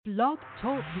Blog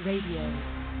Talk Radio.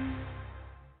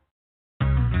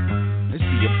 Is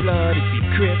he your blood? Is he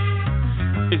Crip?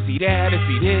 Is he that? Is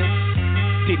he this?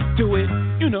 Did he do it?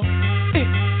 You know.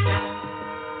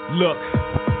 Look,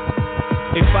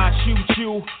 if I shoot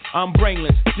you, I'm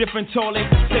brainless. Different toilet,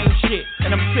 same shit.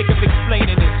 And I'm sick of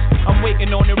explaining this. I'm waiting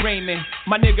on the raiment.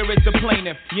 My nigga is the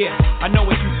plaintiff. Yeah, I know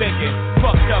what you thinking.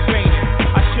 Fucked up, ain't it?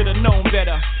 I should've known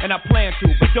better, and I plan to.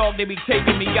 But dog, they be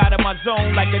taking me out of my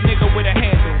zone like a nigga with a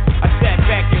handle. I sat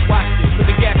back and watched it, put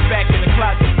the gas back in the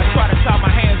closet. I try to tie my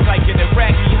hands like an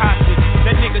Iraqi hostage.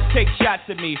 That niggas take shots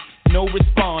at me, no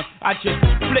response. I just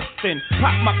flipped and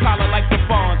pop my collar like the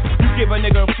fawns. You give a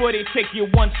nigga a foot, it take you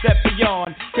one step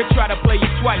beyond. They try to play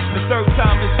you twice, the third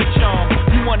time is the charm.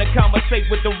 You wanna conversate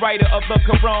with the writer of the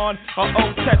Quran or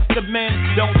Old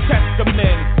Testament? Don't test the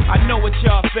men. I know what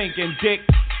y'all thinking, dick.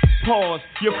 Pause,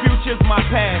 your future's my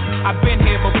past. I've been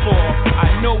here before.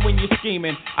 I know when you're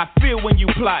scheming, I feel when you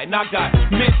plotting. I got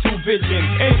mental vision,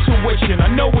 intuition. I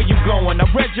know where you're going. I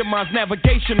read your mind's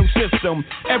navigational system.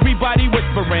 Everybody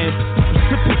whispering,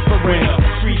 whispering.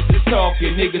 Streets is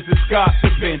talking, niggas is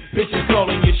gossiping. Bitches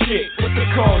calling your shit. What's the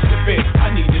cause of it?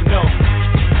 I need to know.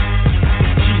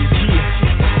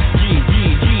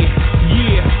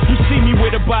 Yeah. You see me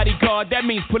with a bodyguard, that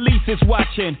means police is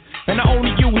watching. And I only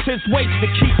use his weight to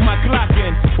keep my Glock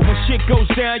in. But when shit goes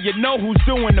down, you know who's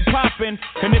doing the popping.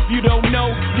 And if you don't know,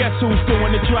 guess who's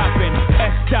doing the dropping?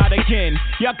 S. again.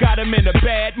 Y'all got him in a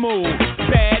bad mood.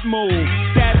 Bad mood.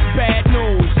 That's bad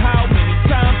news. How many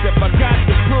times have I got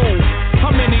to prove? How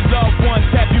many loved ones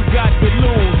have you got to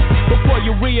lose before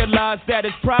you realize that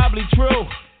it's probably true?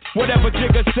 Whatever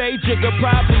Jigga say, Jigga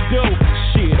probably do.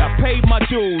 Shit, I paid my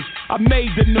dues. I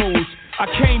made the news. I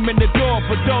came in the door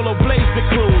for Dolo Blaze the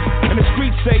Cruise. And the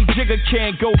streets say Jigga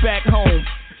can't go back home.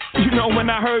 You know when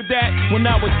I heard that? When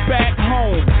I was back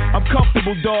home. I'm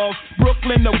comfortable, dog.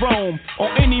 Brooklyn to Rome.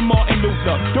 Or any Martin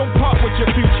Luther. Don't part with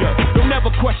your future. Don't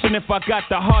ever question if I got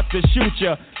the heart to shoot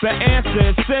ya. The answer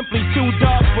is simply too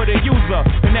dark for the user.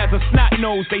 And as a snot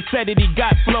nose, they said that he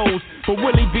got flows. But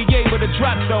will he be able to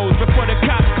drop those before the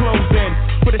cops close in?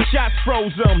 For the shots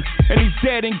froze him. And he's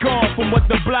dead and gone from what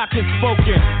the block has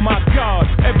spoken. My God,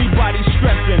 everybody's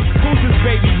stressing. Who's his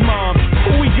baby's mom?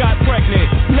 Who we got pregnant?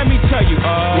 Let me tell you,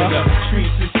 when the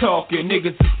streets is talking,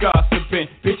 niggas is gossiping.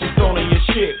 Bitches on your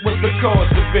shit, what's the cause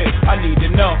of it? I need to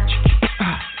know.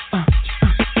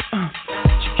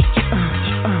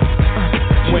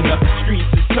 When the streets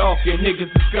is talking, niggas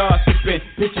is gossiping.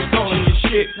 Bitches on your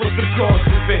shit, what's the cause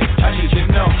of it? I need to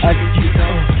know. I need to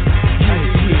know.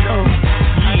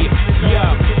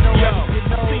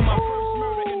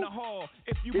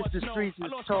 It's the Streets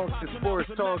is Talk, the sports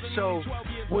talk show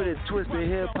with a twist of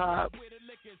hip hop,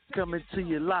 coming to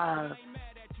you live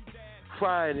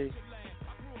Friday,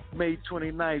 May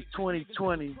 29th,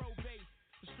 2020.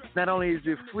 Not only is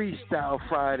it Freestyle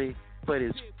Friday, but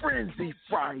it's Frenzy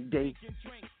Friday.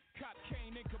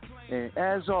 And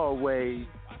as always,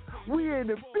 we in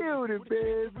the building,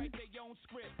 baby.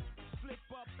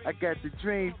 I got the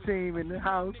Dream Team in the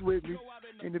house with me,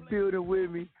 in the building with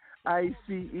me.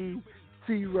 ICE,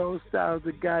 T-Roll Styles,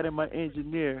 the guy and my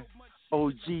engineer,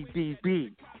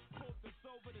 OGDB.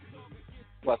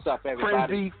 What's up,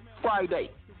 everybody?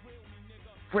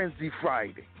 Frenzy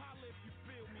Friday.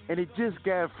 And it just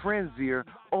got frenzier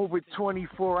over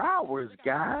 24 hours,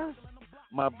 guys.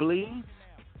 My bleeds.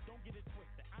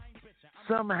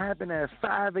 Something happened at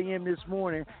 5 a.m. this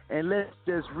morning, and let's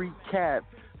just recap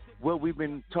what we've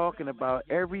been talking about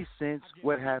ever since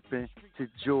what happened to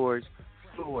George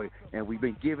Floyd. And we've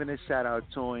been giving a shout out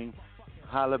to him,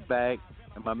 holla back,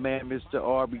 and my man Mr.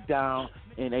 Arby down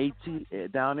in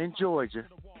Georgia.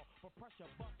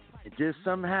 It just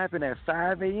something happened at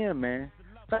 5 a.m., man.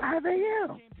 5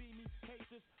 a.m.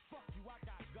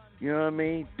 You know what I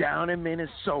mean? Down in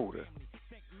Minnesota.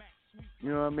 You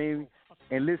know what I mean?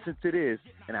 And listen to this.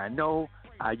 And I know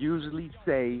I usually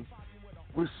say,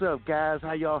 what's up, guys?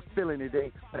 How y'all feeling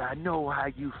today? But I know how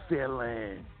you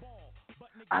feeling.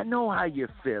 I know how you're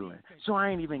feeling. So I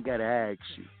ain't even got to ask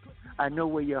you. I know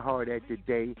where your heart at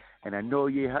today. And I know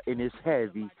and it's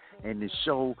heavy. And the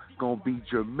show going to be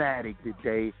dramatic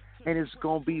today. And it's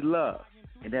going to be love.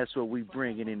 And that's what we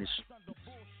bringing in the show.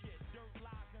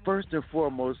 First and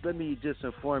foremost, let me just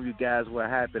inform you guys what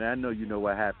happened. I know you know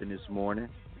what happened this morning.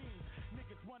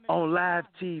 On live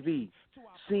TV,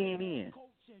 CNN,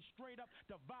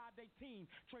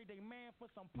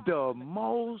 the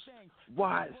most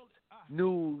watched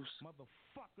news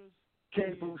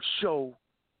cable show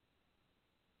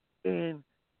in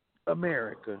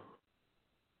America.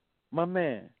 My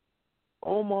man,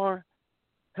 Omar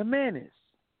Jimenez,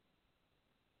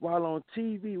 while on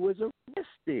TV was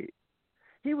arrested.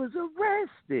 He was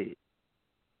arrested.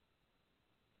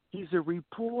 He's a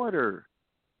reporter.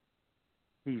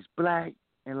 He's black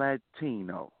and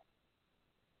Latino.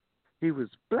 He was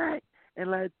black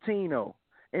and Latino.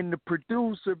 And the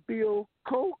producer, Bill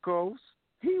Cocos,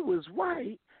 he was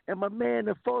white. And my man,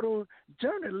 the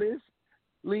photojournalist,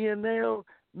 Leonel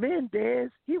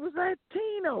Mendez, he was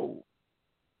Latino.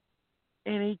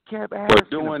 And he kept asking for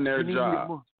doing their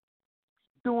job.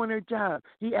 Doing their job.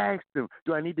 He asked them,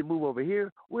 do I need to move over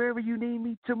here? Wherever you need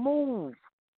me to move.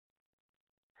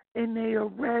 And they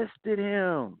arrested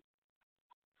him.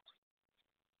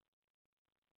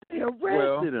 They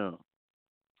arrested him.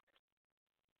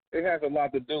 It has a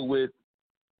lot to do with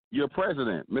your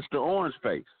president, Mr.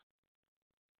 Orangeface.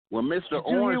 When Mr.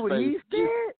 Orangeface,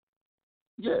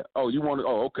 yeah. Oh, you want to?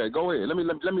 Oh, okay. Go ahead. Let me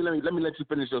let you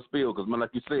finish your spiel because, like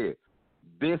you said,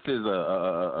 this is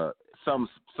some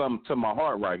to my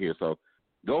heart right here. So,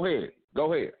 go ahead.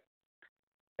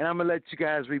 And I'm gonna let you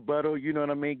guys rebuttal. You know what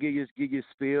I mean? Give your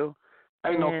spiel.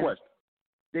 Ain't no question.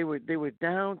 They were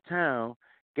downtown,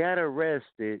 got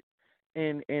arrested,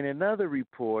 and another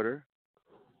reporter,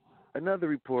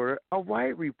 a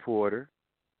white reporter,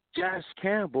 Josh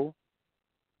Campbell.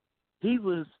 He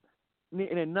was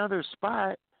in another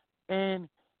spot, and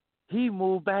he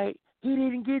moved back. He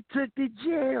didn't get took to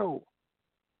jail.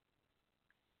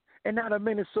 And now the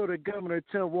Minnesota governor,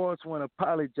 Tim Walz, want to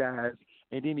apologize,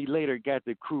 and then he later got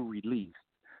the crew released.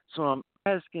 So I'm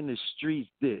asking the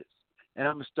streets this, and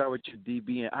I'm going to start with your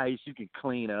DB and Ice. You can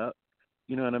clean up.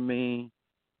 You know what I mean?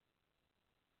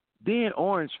 Then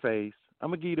Orangeface, I'm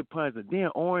going to give you the punch. Then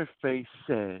Orangeface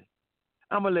said,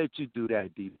 I'm going to let you do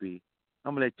that, DB.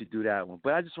 I'm going to let you do that one.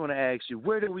 But I just want to ask you,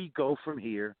 where do we go from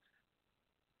here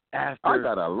after I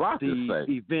got a lot the to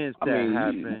say. Events that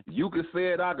happen? You can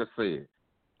say it, I can say it.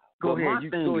 Go ahead,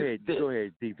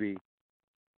 DB.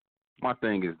 My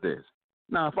thing is this.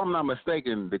 Now, if I'm not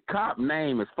mistaken, the cop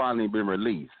name has finally been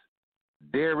released.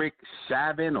 Derek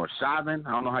Chauvin or Chauvin,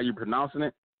 I don't know how you're pronouncing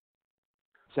it.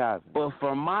 Chauvin. But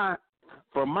from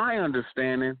my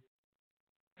understanding,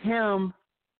 him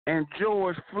and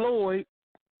George Floyd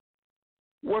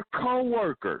were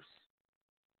co-workers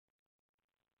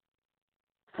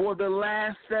for the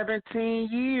last 17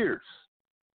 years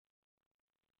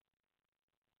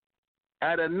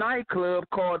at a nightclub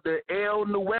called the El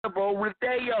Nuevo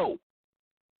Rodeo.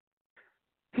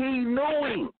 He knew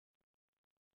him.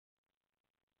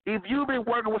 If you've been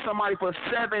working with somebody for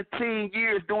 17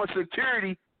 years doing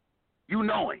security, you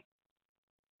know him.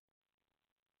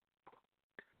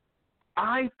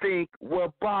 I think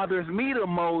what bothers me the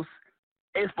most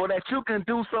is for that you can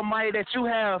do somebody that you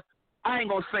have. I ain't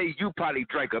gonna say you probably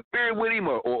drank a beer with him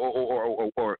or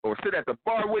sit at the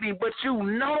bar with him, but you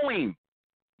know him.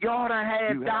 Y'all done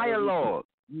had dialogue.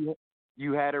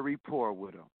 You had a rapport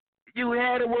with him. You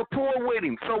had a rapport with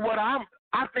him. So what I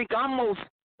think I'm most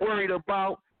worried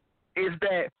about is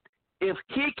that if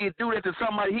he can do that to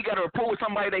somebody, he got a rapport with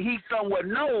somebody that he somewhat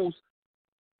knows,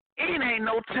 it ain't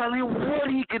no telling what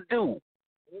he could do,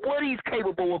 what he's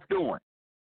capable of doing.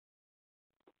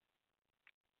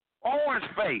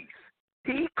 Orangeface,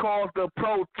 he calls the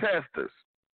protesters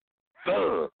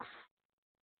thugs.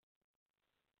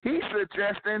 He's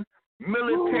suggesting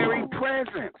military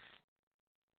presence.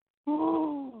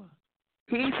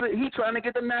 He's trying to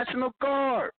get the National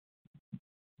Guard.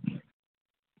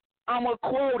 I'm going to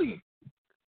quote him.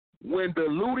 When the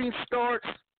looting starts,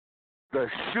 the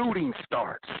shooting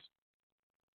starts.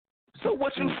 So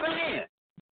what you saying?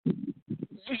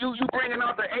 You bringing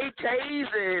out the AKs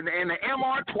and the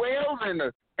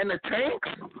MR-12s and the tanks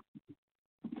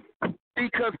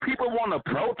because people want to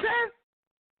protest?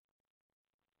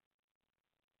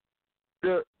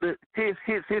 His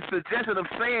suggestion of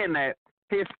saying that,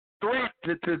 his threat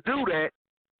to do that,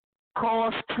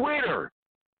 caused Twitter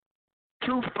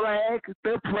to flag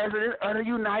the President of the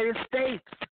United States,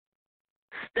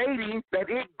 stating that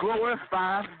it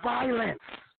glorifies violence.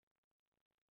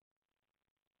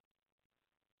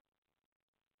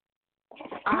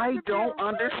 I don't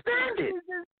understand it.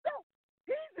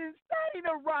 He's inciting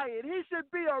a riot. He should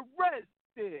be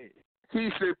arrested. He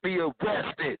should be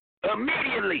arrested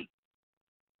immediately.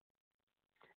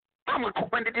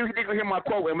 When did you hear my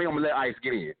quote? I'm going to let Ice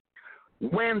get in.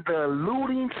 When the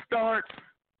looting starts,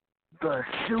 the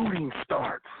shooting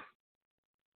starts.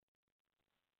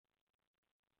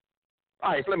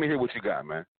 Ice, let me hear what you got,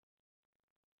 man.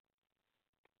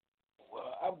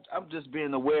 Well, I'm just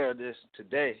being aware of this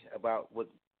today about what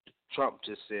Trump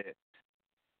just said,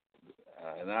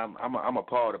 and I'm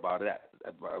appalled about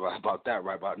that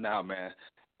right about now, man.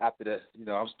 After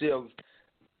the, I'm still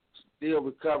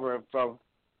recovering from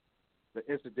the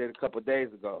incident a couple of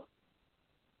days ago,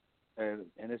 and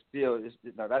that's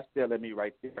still in me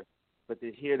right there. But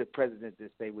to hear the president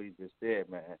just say what he just said,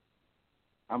 man,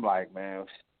 I'm like, man,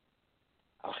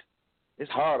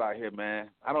 it's hard out here, man.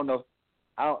 I don't know.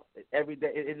 Every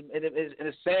day, and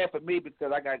it's sad for me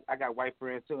because I got white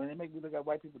friends too, and it makes me look at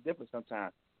white people different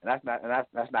sometimes, and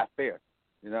that's not fair.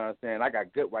 You know what I'm saying? I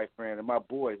got good white friends and my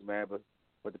boys, man, but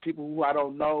the people who I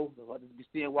don't know, who I just be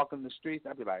seeing walking the streets,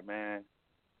 I'd be like, man,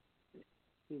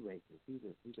 he's racist.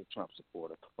 He's a Trump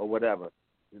supporter or whatever,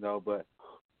 you know. But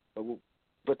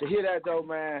to hear that though,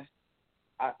 man,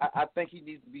 I think he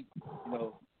needs to be, you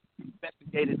know,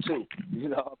 investigated too. You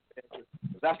know what I'm saying?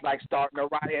 That's like starting a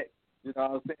riot. You know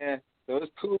what I'm saying? So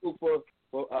it's cool for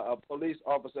a police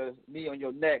officer knee on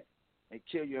your neck and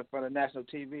kill you in front of national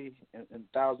TV and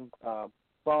 1,000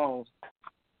 phones,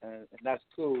 and that's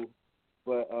cool.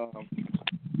 But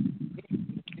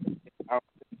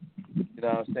you know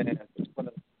what I'm saying? Just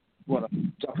want to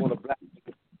jump on a black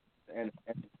and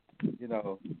you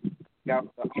know, got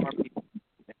the army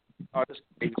and all this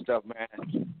crazy stuff,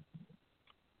 man.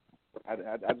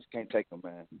 I just can't take them,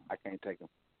 man. I can't take them.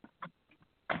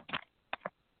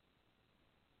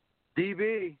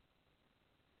 DB.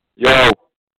 Yo.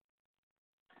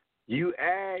 You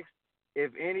asked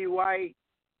if any white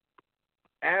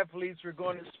athletes were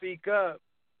going to speak up,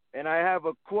 and I have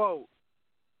a quote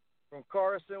from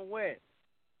Carson Wentz.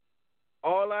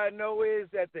 All I know is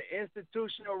that the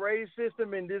institutional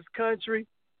racism in this country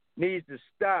needs to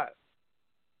stop.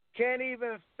 Can't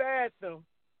even fathom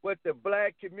what the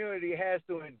black community has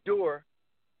to endure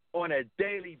on a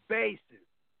daily basis.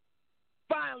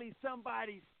 Finally,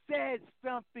 somebody said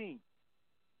something.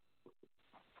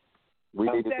 We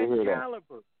needed to hear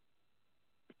caliber. that.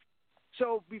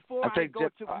 So before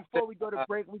we go to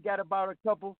break, we got a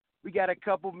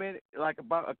couple minutes.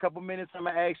 I'm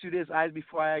gonna ask you this, Ice,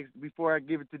 before I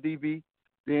give it to DB,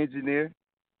 the engineer.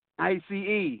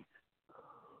 ICE,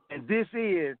 and this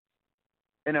is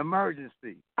an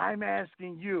emergency. I'm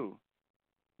asking you.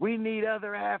 We need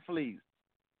other athletes.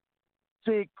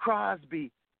 Sid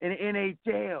Crosby in the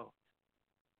NHL.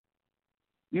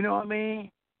 You know what I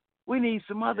mean? We need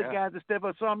some other guys to step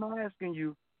up. So I'm asking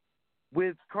you,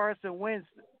 with Carson Wentz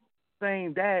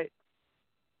saying that,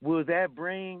 will that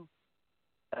bring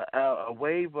a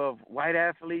wave of white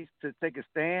athletes to take a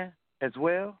stand as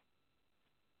well?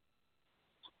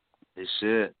 It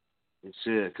should. It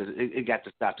should, because it got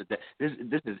to stop today. This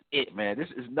is it, man. This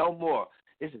is no more.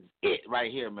 This is it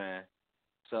right here, man.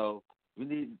 So we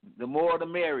need the more the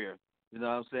merrier. You know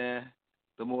what I'm saying?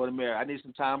 The more the merrier. I need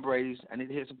some Tom Brady's. I need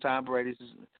to hear some Tom Brady's,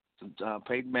 some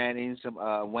Peyton Manning, some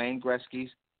Wayne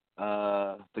Gretzky's,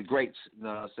 the greats. You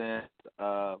know what I'm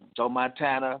saying? Joe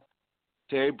Montana,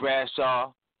 Terry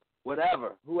Bradshaw,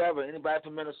 whatever, whoever, anybody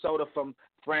from Minnesota, from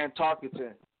Fran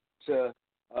Tarkenton to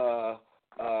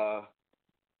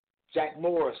Jack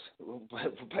Morris, who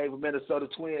played for Minnesota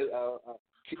Twins.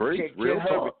 Ken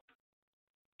Herbert.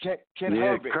 Ken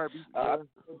Herbert. Kirby.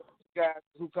 Guys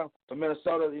who come from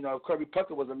Minnesota, you know, Kirby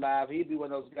Puckett was alive. He'd be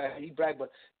one of those guys. He black,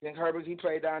 but Ken Herbert, he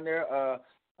played down there.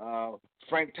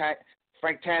 Frank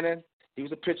Tannen, he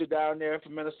was a pitcher down there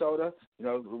from Minnesota. You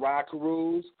know, Rod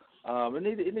Carews.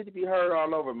 It need to be heard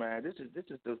all over, man. This is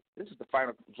the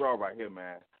final draw right here,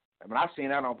 man. I mean, I seen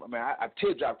that on. Man, a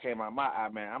teardrop came out of my eye,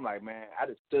 man. I'm like, man, I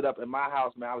just stood up in my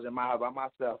house, man. I was in my house by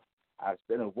myself. I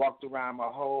stood and walked around my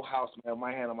whole house, man, with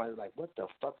my hand on my head, like, what the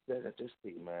fuck is that this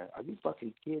thing, man? Are you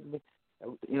fucking kidding me?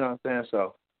 You know what I'm saying?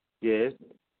 So, yeah,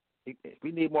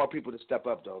 we need more people to step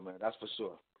up, though, man. That's for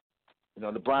sure. You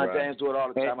know, LeBron James do it all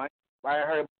the time. I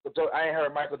ain't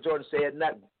heard Michael Jordan say it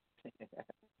nothing.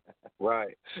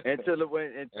 Right. And to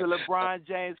LeBron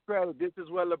James' credit, this is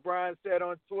what LeBron said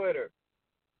on Twitter.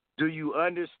 Do you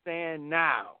understand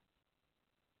now?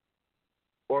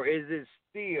 Or is it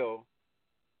still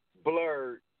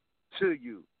blurred to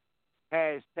you?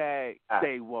 Hashtag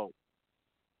stay woke.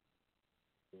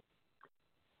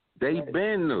 They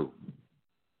been new.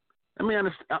 I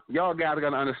mean, y'all guys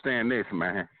got to understand this,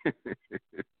 man.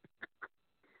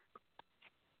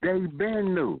 They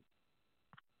been new.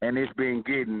 And it's been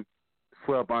getting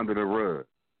swept under the rug.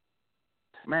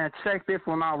 Man, check this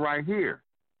one out right here.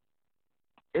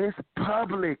 It's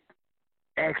public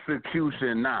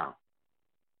execution now.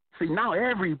 See, now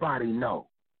everybody know.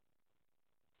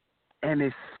 And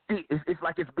it's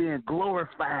like it's being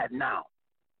glorified now.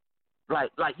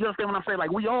 Like you understand what I'm saying?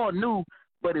 Like we all knew,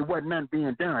 but it wasn't nothing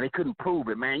being done. They couldn't prove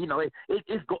it, man. You know,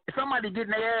 it's somebody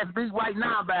getting their ass beat right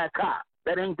now by a cop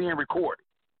that ain't being recorded.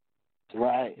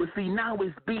 Right. But see, now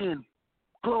it's being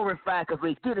glorified because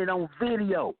they get it on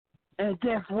video. And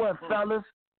guess what, fellas?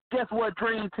 Guess what,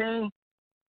 Dream Team?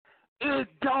 It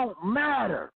don't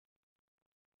matter.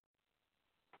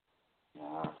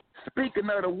 Speaking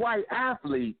of the white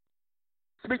athlete,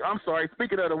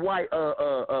 speaking of the white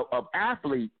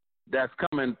athlete that's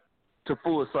coming to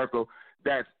full circle,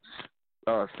 that's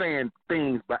saying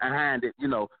things behind it,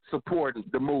 supporting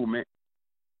the movement.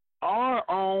 Our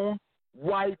own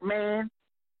white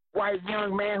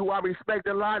young man who I respect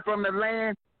a lot from the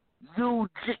land,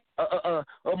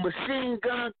 Machine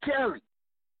Gun Kelly.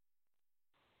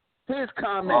 His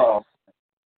comments.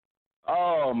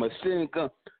 Oh, Machine Gun.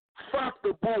 Fuck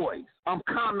the boys. I'm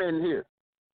commenting here.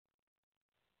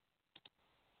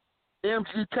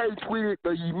 MGK tweeted the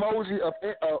emoji of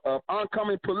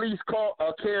oncoming police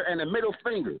care and a middle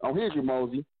finger on his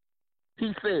emoji.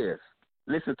 He says,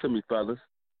 listen to me, fellas.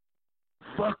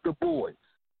 Fuck the boys.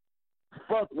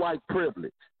 Fuck white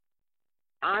privilege.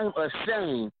 I'm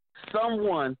ashamed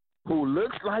someone who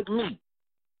looks like me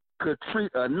could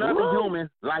treat another human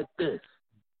like this.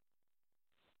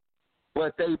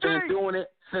 But they've been doing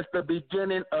it since the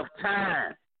beginning of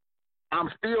time. I'm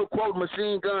still quoting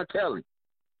Machine Gun Kelly.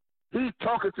 He's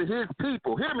talking to his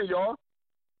people. Hear me, y'all.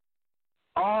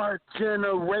 Our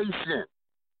generation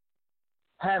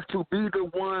has to be the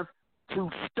ones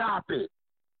to stop it.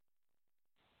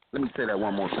 Let me say that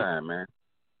one more time, man.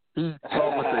 He's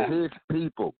talking to his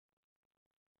people.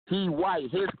 He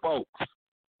white, his folks.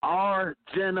 Our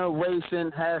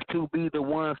generation has to be the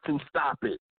ones to stop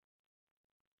it.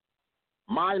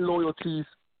 My loyalties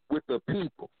with the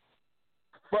people.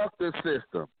 Fuck the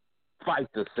system. Fight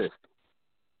the system.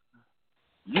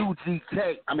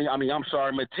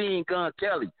 Machine Gun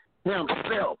Kelly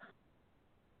himself.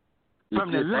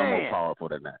 From the land. More powerful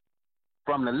than that.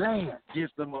 From the land.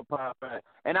 Gives them a power.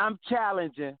 And I'm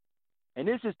challenging, and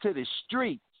this is to the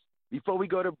streets before we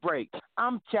go to break.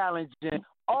 I'm challenging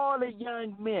all the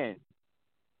young men,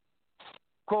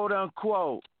 quote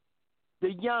unquote,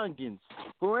 the youngins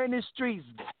who are in the streets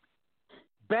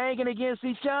banging against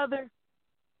each other.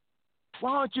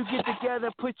 Why don't you get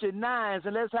together, put your nines,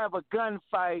 and let's have a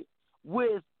gunfight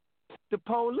with the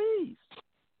police?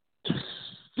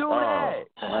 Do that.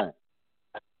 Man.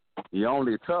 You're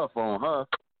only tough on her.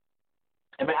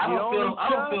 I mean, I don't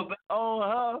feel bad on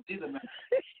her either, man.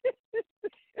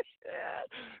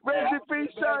 Rest in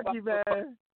peace, Sharky,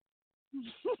 man.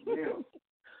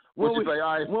 What you say,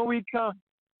 Ice? When we come,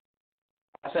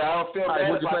 I said I don't feel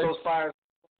bad about those fires.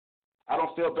 I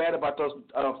don't feel bad about those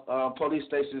police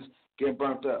stations getting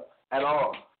burnt up at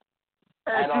all.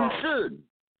 As you should.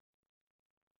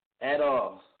 At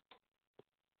all.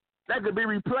 That could be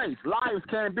replaced. Lives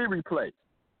can't be replaced.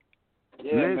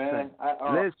 Yeah, man.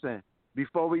 Listen.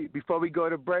 Before we go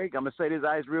to break, I'm gonna say this,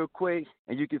 Ice, real quick,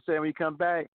 and you can say when you come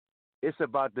back, it's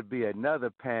about to be another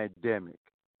pandemic,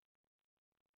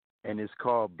 and it's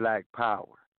called Black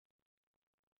Power.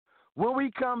 When we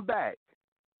come back,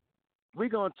 we're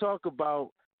gonna talk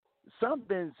about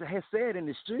something said in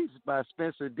the streets by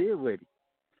Spencer Dinwiddie.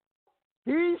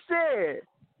 He said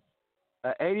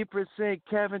 80%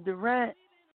 Kevin Durant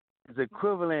is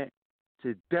equivalent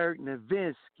to Dirk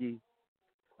Nowitzki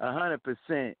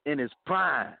 100% in his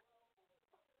prime.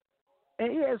 And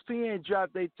ESPN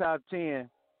dropped their top 10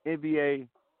 NBA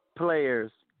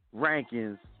players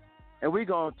rankings, and we're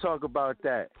going to talk about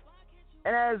that.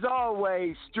 And as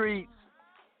always, streets,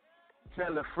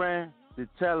 tell a friend to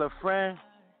tell a friend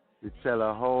to tell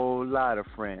a whole lot of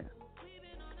friends.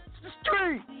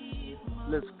 Street,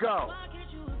 let's go.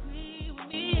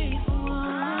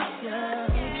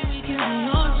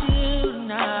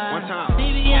 One time.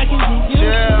 Yeah,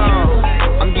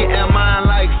 I'm getting mine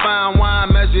like fine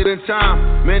wine measured in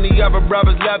time. Many other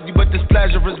brothers love you, but this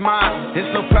pleasure is mine. It's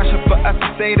no pressure for us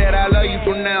to say that I love you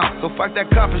from now. Go fuck that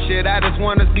comfort shit, I just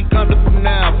want us to be comfortable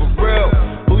now, for real.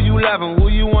 Who you loving, who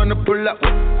you wanna pull up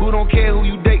with? Who don't care who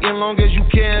you dating, long as you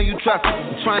care and you trust me.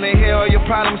 I'm trying to hear all your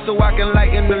problems so I can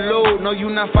lighten the load. No, you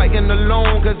not fighting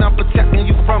alone, cause I'm protecting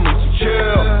you from it. So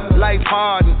chill. Life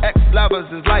hard and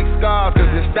ex-lovers is like scars, cause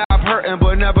it stop hurting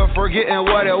but never forgetting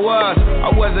what it was.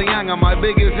 I wasn't young and my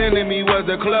biggest enemy was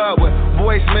the club with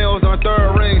voicemails on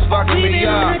third rings fucking me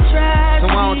up. So I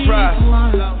don't trust.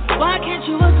 Why can't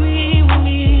you agree with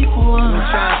me for once? I'm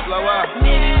trying to slow up.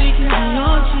 Maybe we can be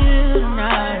on chill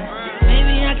tonight.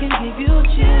 Maybe I can give you a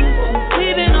chance.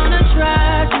 We've been on a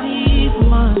tragedy for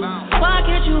once. Why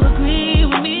can't you agree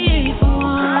with me for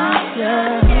once?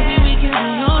 Yeah. Maybe we can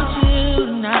be on chill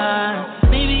tonight.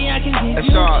 Maybe I can give you a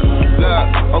chance.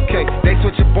 Look, okay, they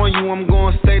switch up on you, I'm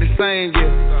gonna stay the same,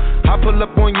 yeah. I pull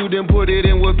up on you, then put it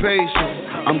in with patience.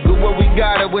 I'm good where we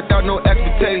got it without no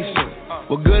expectation.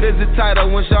 What good is the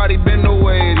title when shawty been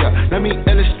away? Let me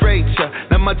illustrate ya,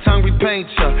 let my tongue repaint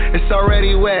ya. It's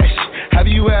already wet. Have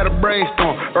you had a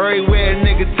brainstorm? Everywhere a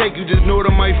nigga take you, just know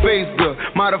that my face good.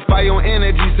 Modify your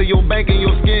energy so your bank and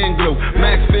your skin glow.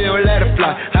 Max feel, let it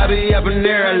fly. I be up in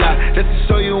there a lot. Just to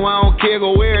show you I don't care,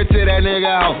 go wear it to that nigga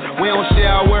house. We don't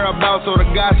share our whereabouts, so the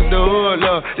gossip, the hood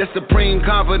love. That's supreme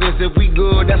confidence. If we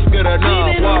good, that's good enough.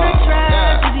 We've been on a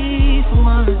tragedy for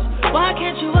once. Why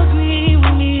can't you agree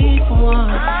with me for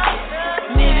once?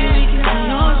 Maybe we can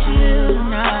be on chill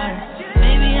tonight.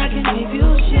 Maybe I can give you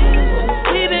chills.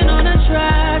 We've been on a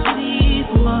tragedy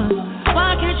for once.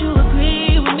 Why can't you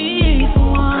agree with me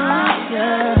for once?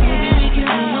 Yeah. Maybe we can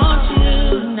be on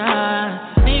chill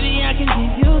tonight. Maybe I can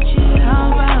give you chills.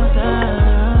 How about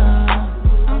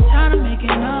that? I'm tired of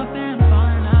making up and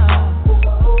falling out.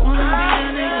 Wanna be the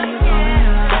nigga you calling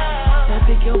out. That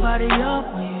pick your body up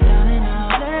when you're down and out.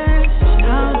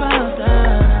 How about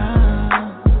that?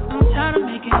 I'm tired of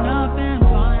making up and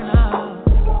falling out.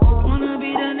 Wanna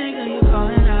be the nigga you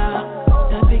calling out.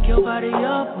 That pick your body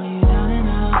up when you're down and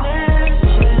out.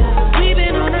 We've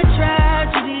been on a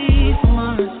tragedy for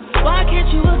once. Why can't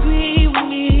you agree with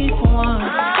me for once?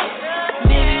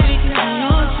 Maybe we can be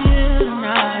on chill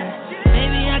tonight.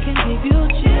 Maybe I can give you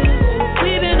chills.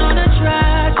 We've been on a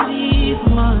tragedy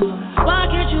for once. Why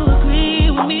can't you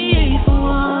agree with me for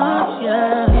once?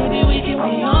 Yeah. Maybe we can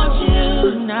be on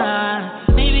chill tonight.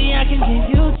 Maybe I can give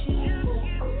you chills.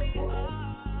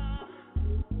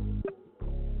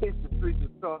 It's the Preacher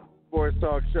Talk Sports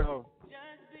Talk Show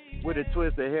with a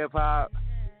twist of hip hop.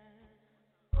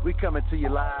 We coming to you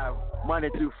live Monday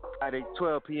through Friday,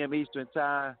 12 p.m. Eastern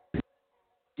Time.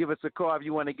 Give us a call if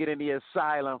you want to get in the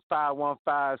asylum,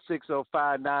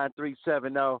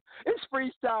 515-605-9370. It's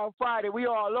Freestyle Friday. We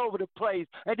all over the place,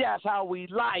 and that's how we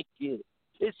like it.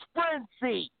 It's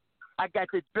Frenzy. I got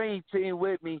the Dream Team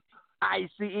with me,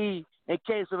 ICE, in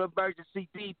case of emergency,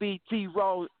 DBT,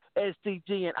 Rose,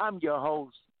 STG, and I'm your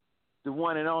host, the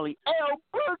one and only L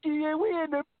Boogie, and we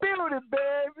in the building,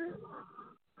 baby.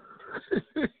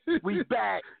 We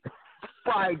back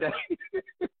Friday.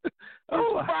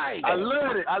 Oh, Friday. I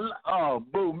love it. Oh,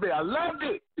 boom, man, I loved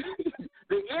it.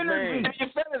 The energy. Man. You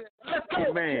felt it. Let's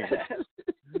go, Man.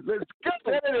 Let's go,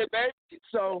 baby.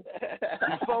 So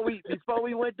before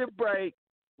we went to break,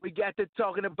 we got to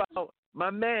talking about my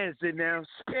man's in there,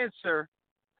 Spencer,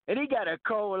 and he got a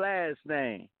cold last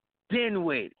name,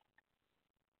 Dinwiddie.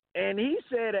 And he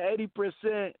said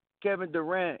 80% Kevin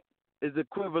Durant is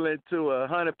equivalent to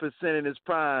 100% in his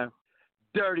prime,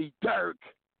 Dirty Dirk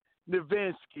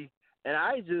Nowitzki. And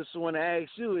I just want to ask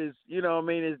you, is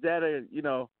that a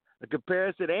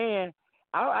comparison? And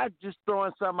I just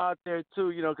throwing something out there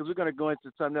too, because we're gonna go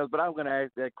into something else. But I'm gonna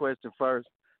ask that question first.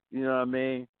 You know what I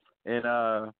mean? And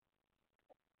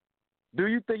do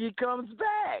you think he comes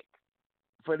back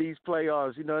for these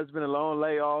playoffs? It's been a long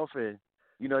layoff, and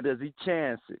does he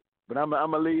chance it? But I'm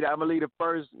gonna lead it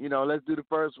first. Let's do the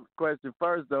first question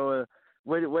first, though.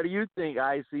 What do you think,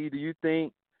 IC? Do you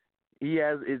think he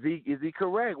has? Is he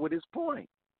correct with his point?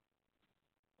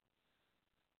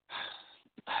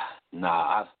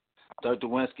 Nah, Dirk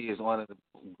Nowitzki is one of the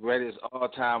greatest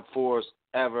all-time fours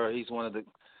ever. He's one of the.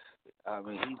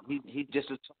 He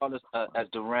just as tall as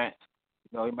Durant.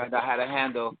 He might not have a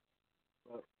handle,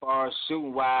 but as far as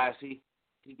shooting wise, he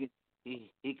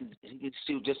can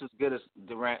shoot just as good as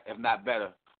Durant, if not better,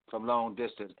 from long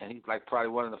distance. And he's like probably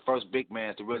one of the first big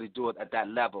men to really do it at that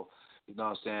level. You know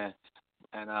what I'm saying?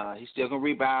 And he still can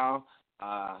rebound.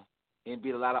 He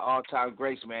beat a lot of all-time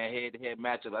greats, man, head-to-head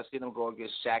matchups. I seen him go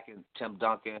against Shaq and Tim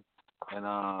Duncan.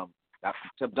 And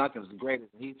Tim Duncan's the greatest.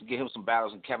 He used to give him some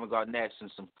battles, and Kevin Garnett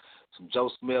and some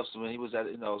Joe Smiths when he was at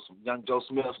some young Joe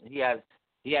Smiths. He had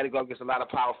to go against a lot of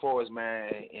power forwards,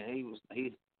 man. And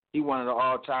he one of the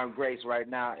all-time greats right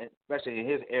now, especially in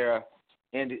his era.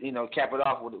 And cap it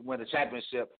off with win the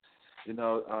championship.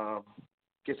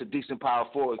 Gets a decent power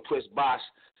forward, Chris Bosh.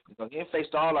 He ain't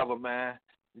faced all of them, man.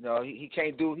 He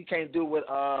can't do what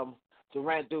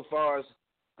Durant do as far as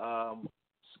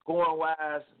scoring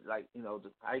wise, like how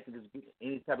he can just beat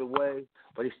any type of way,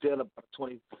 but he's still about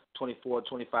 24,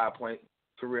 25 point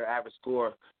career average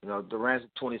score. Durant's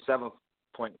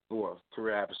 27-point score,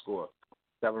 career average score,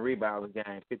 7 rebounds a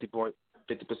game, 50%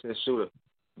 shooter.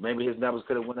 Maybe his numbers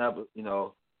could have went up,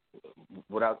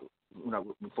 without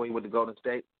before he went to Golden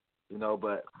State,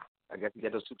 but I guess he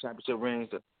got those 2 championship rings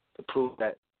to prove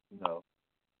that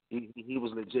he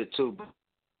was legit too. But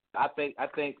I think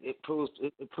it proves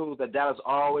that Dallas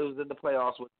always was in the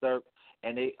playoffs with Dirk,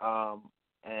 and they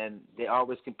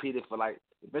always competed for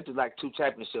eventually 2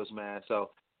 championships, man.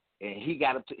 So, and he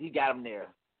got him there.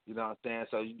 You know what I'm saying?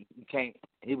 So you can't.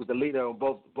 He was the leader on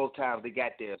both times they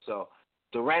got there. So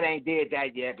Durant ain't did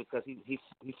that yet because he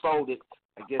folded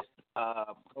against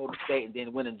Golden State and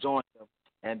then went and joined them.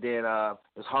 And then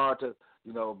it's hard to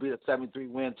beat a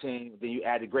 73-win team. Then you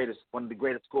add one of the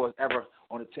greatest scores ever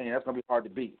on the team. That's gonna be hard to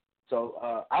beat.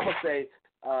 So I would say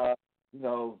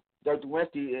Dirk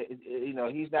Nowitzki,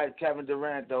 he's not Kevin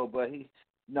Durant though, but he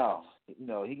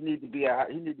needs to be at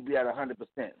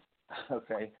 100%.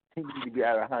 Okay, he needs to be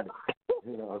at 100.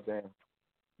 You know what I'm saying?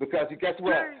 Because guess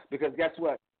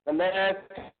what? The last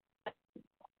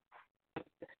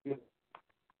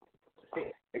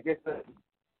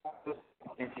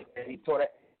he tore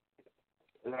that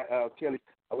Achilles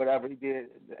or whatever he did,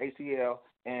 the ACL,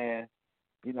 and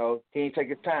he ain't take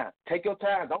his time. Take your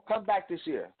time. Don't come back this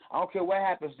year. I don't care what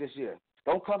happens this year.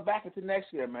 Don't come back until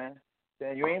next year, man.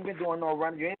 You ain't been doing no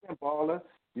running. You ain't been balling.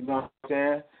 You know what I'm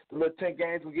saying? The little 10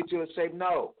 games will get you in shape.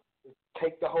 No.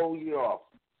 Take the whole year off.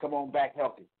 Come on back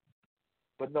healthy.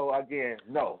 But no, again,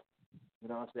 no. You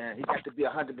know what I'm saying? He got to be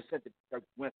 100% to Dirk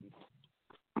Nowitzki.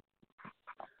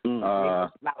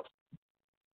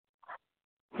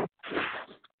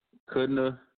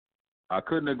 I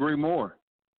couldn't agree more.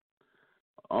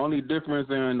 Only difference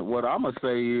in what I'm gonna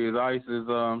say is Ice is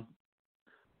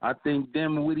I think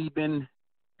Dinwiddie been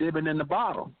dipping in the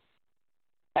bottle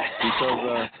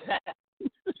because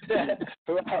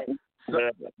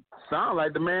right. Sound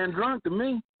like the man drunk to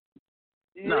me.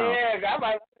 Yeah, no. I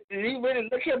might. Did he really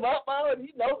look him up?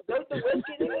 Dirk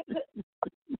Nowitzki.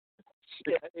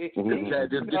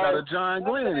 Just get out of John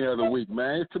Glenn the other week,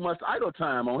 man. It's too much idle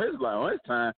time on his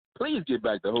time. Please get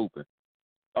back to hooping.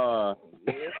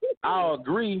 I'll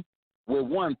agree with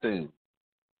one thing.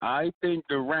 I think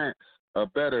Durant's a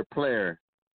better player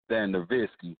than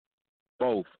Nowitzki,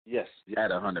 both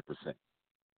at 100%.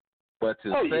 But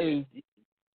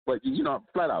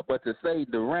flat out. But to say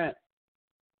Durant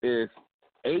is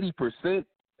 80%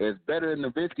 is better than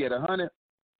Nowitzki at 100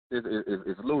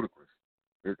 is ludicrous.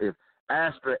 It's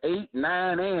Astra 8,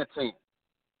 9, and 10.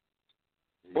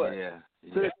 But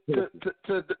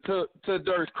to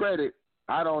Dirk's credit,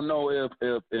 I don't know if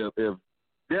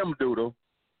them doodle,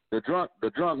 the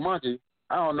drunk monkey,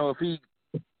 I don't know if he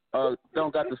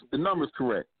don't got the numbers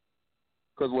correct.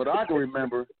 Because what I can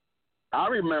remember,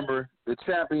 the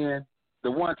champion,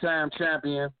 the one-time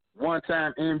champion,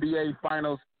 one-time NBA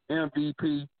Finals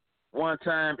MVP,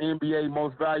 one-time NBA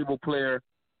Most Valuable Player,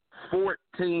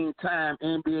 14-time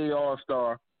NBA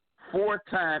All-Star,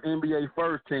 4-time NBA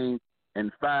First Team,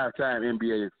 and 5-time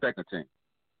NBA Second Team.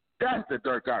 That's the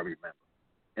Dirk I remember.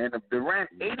 And if Durant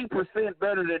 80%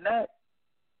 better than that,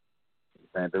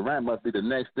 man, Durant must be the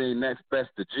next best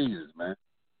to Jesus, man.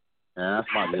 And that's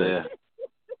my thing.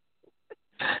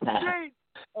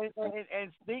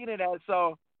 And speaking of that,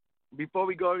 so before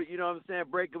we go,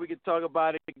 break, we can talk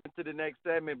about it to the next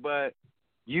segment. But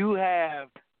you have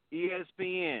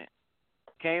ESPN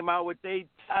came out with their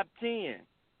top 10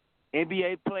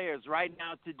 NBA players right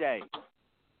now today.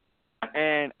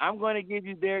 And I'm going to give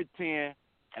you their 10,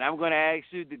 and I'm going to ask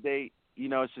you today,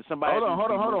 should somebody...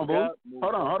 Hold on, boo.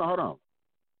 Hold on.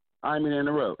 I didn't mean to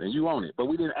interrupt, and you own it. But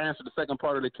we didn't answer the second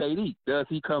part of the KD. Does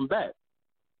he come back?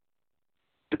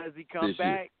 Does he come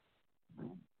back?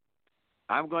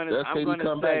 I'm going to. Does KD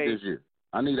come back this year?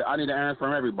 I need an answer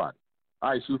from everybody. All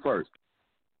right, shoot first.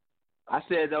 I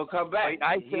said don't come back.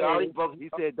 He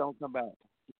said don't come back.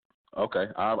 Okay,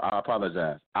 I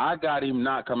apologize. I got him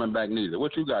not coming back neither.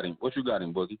 What you got him,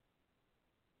 Boogie?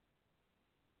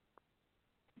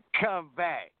 Come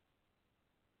back.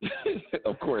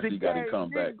 Of course he got him come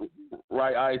back.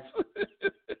 Right, Ice?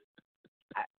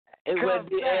 It wouldn't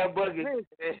be L Boogie.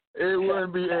 It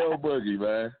wouldn't be L Boogie,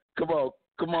 man. Come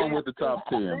on with the top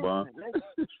 10, Bon.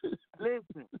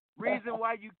 Listen, reason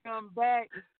why you come back,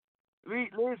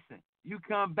 you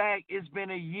come back, it's been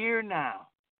a year now.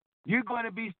 You're going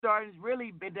to be starting,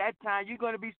 really, at that time, you're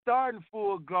going to be starting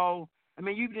full go. I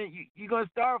mean, you're going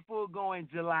to start full go in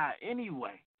July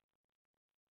anyway.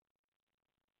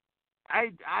 I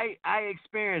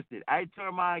experienced it. I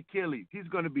tore my Achilles. He's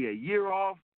going to be a year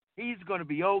off. He's going to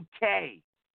be okay.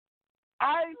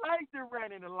 I like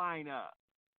Durant in the lineup.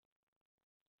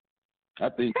 I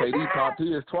think KD topped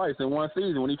his twice in one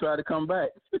season when he tried to come back.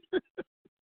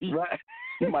 He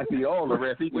might be all the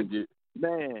rest he can get.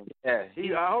 Man, yeah.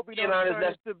 I hope he don't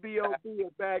turn to B.O.B.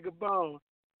 a bag of bones.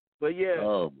 But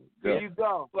yeah, there you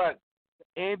go. But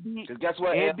guess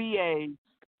what? NBA,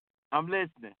 I'm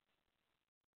listening.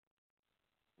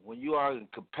 When you are a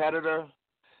competitor,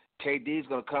 KD's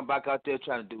gonna come back out there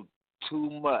trying to do too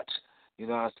much. You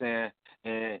know what I'm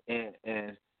saying?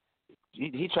 And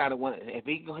He trying to win. If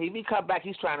he come back,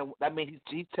 he's trying to. That means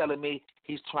he's telling me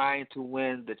he's trying to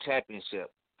win the championship.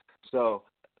 So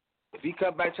if he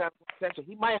come back trying to win the championship,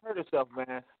 he might hurt himself,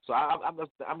 man. So I'm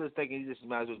just thinking he just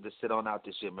might as well just sit on out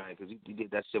this shit, man, because he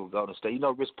did that shit with Golden State. You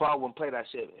know, Rich Paul wouldn't play that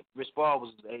shit. If Rich Paul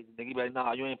was, he'd be like,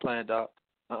 nah, you ain't playing, dog.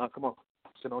 Come on,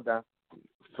 sit on down.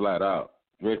 Flat out.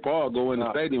 Rich Paul go in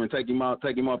the stadium and take him off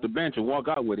the bench and walk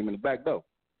out with him in the back door.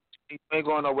 He ain't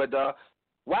going nowhere, dog.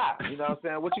 Why? You know what I'm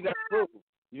saying? What you got to prove?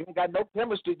 You ain't got no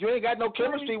chemistry. You ain't got no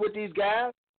chemistry with these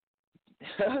guys.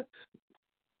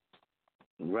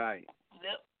 Right.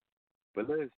 Yep. But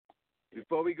listen,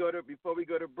 before we go to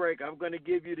break, I'm going to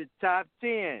give you the top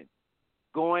 10,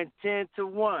 going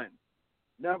 10-1.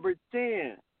 Number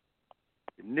 10,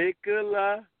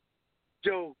 Nikola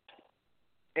Jokic,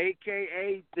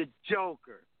 a.k.a. the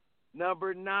Joker.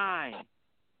 Number 9,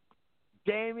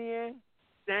 Damian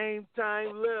Same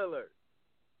Time Lillard.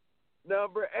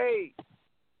 Number 8,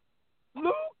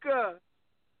 Luka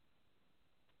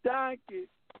Doncic.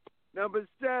 Number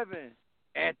 7,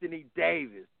 Anthony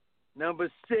Davis. Number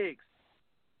 6,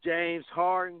 James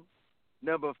Harden.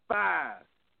 Number 5,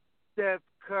 Steph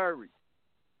Curry.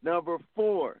 Number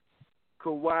 4,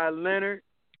 Kawhi Leonard.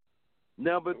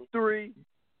 Number 3,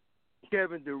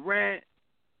 Kevin Durant.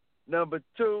 Number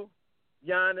 2,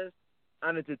 Giannis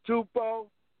Antetokounmpo.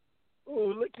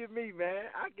 Ooh, look at me, man.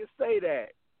 I can say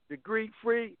that. The Greek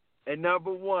Freak. And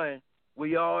number 1,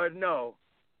 we all know,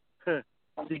 the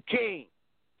King,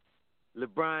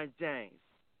 LeBron James.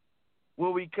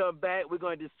 When we come back, we're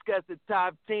going to discuss the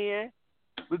top 10.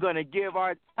 We're going to give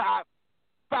our top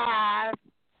 5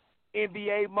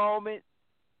 NBA moments.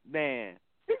 Man,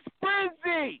 it's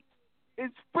frenzy.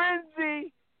 It's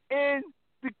frenzy in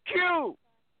the queue.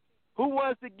 Who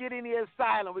wants to get in the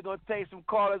asylum? We're going to take some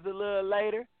callers a little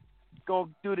later.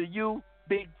 Going to do the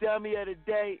Big Dummy of the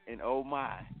Day. And oh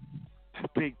my, the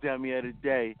Big Dummy of the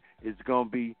Day is going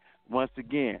to be, once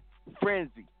again,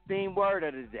 frenzy. Theme word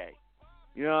of the day.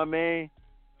 You know what I mean?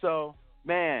 So,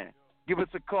 man, give us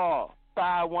a call.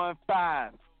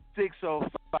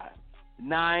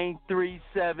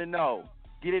 515-605-9370.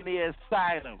 Get in the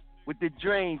asylum with the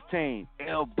Dream Team.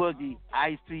 L Boogie,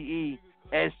 ICE,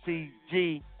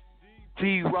 STG,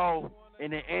 T-Row,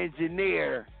 and the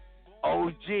engineer,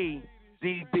 OG,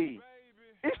 DB.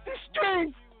 It's the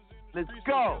street. Let's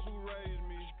go.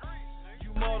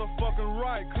 Motherfucking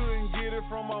right, couldn't get it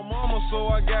from my mama, so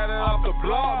I got it off the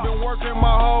block. Been working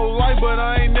my whole life, but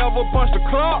I ain't never punched a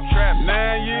clock.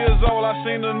 9 years old, I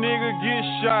seen a nigga get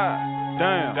shot.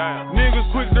 Damn.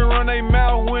 Niggas quick to run they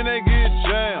mouth when they get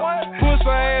jammed. Pussy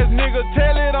ass nigga,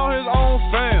 tell it on his own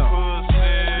fam.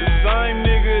 The same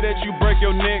nigga that you break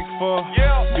your neck for,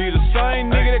 be the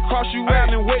same nigga that cross you out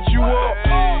and wet you up.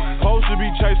 Supposed to be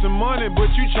chasing money,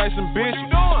 but you chasing bitches.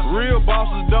 Real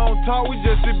bosses don't talk, we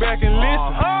just sit back and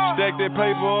listen. Stack that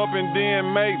paper up and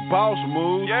then make boss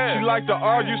moves. She like to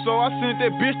argue, so I sent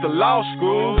that bitch to law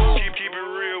school. Keep it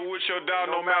real with your dog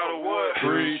no matter what.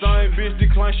 Same bitch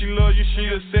decline, she love you,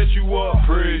 she'll set you up. Out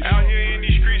here in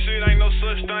these streets, it ain't no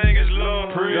such thing as love.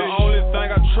 The only thing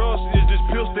I trust is this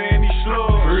pistol and these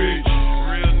slugs. Real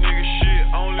nigga shit,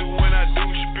 only when I do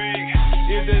speak.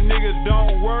 If that nigga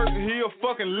don't work, he'll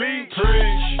fucking leech.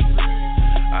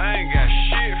 I ain't got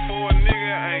shit for a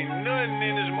nigga, ain't nothing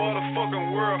in this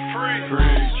motherfucking world free.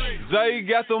 Zay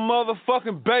got the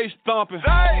motherfucking bass thumping.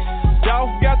 Y'all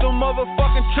got the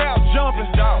motherfucking trap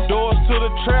jumping. Doors to the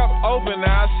trap open,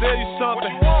 now I sell you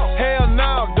something. Hell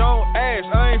no, don't ask,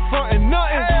 I ain't frontin'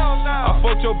 nothing. I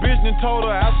fucked your bitch and told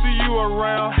her I'll see you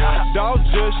around. Dog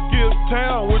just skipped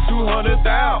town with 200,000.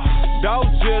 Dog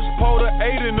just pulled an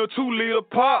 8 in a 2-liter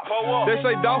pop. They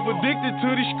say dog addicted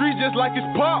to the streets just like his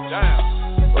pop.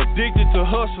 Addicted to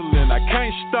hustling, I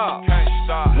can't stop.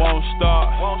 Won't stop.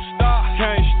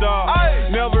 Can't stop.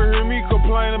 Never hear me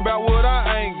complain about what I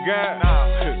ain't got.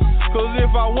 Cause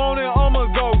if I want it,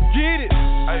 I'ma go get it.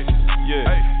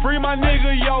 Free my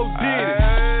nigga, yo, did it.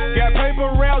 Got paper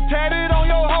round tatted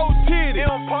on your whole titty.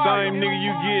 Same nigga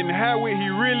you getting high with, he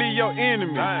really your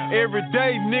enemy. Every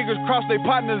day niggas cross they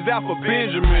partners out for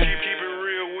Benjamin.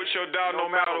 Your dog no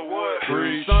matter what.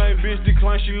 Same bitch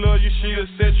decline, she love you, she'll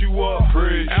set you up.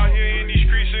 Out here in these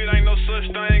streets, it ain't no such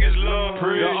thing as love.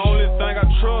 The only thing I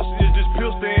trust is this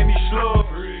pistol and these slugs.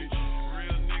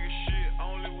 Real nigga shit,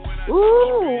 only when I do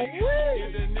speak.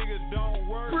 If that nigga don't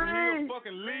work, he'll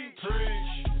fucking leech.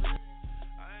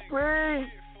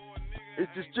 It's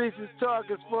the Streets is Talk,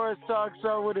 it's Forest Talk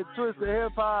Show with a twist of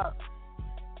hip hop.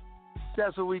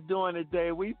 That's what we doing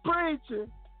today. We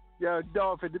preaching. Yo,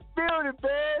 Dolph in the building,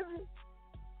 baby.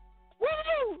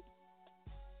 Woo!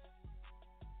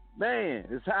 Man,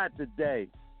 it's hot today.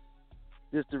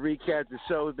 just to recap the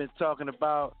show, we've been talking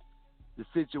about the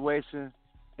situation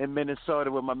in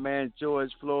Minnesota with my man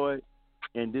George Floyd.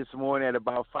 And this morning at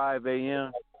about 5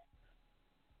 a.m.,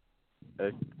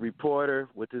 a reporter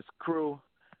with his crew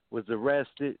was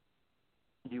arrested.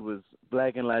 He was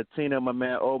black and Latino, my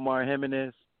man Omar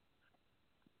Jimenez.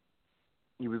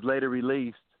 He was later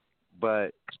released,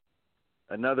 but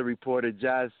another reporter,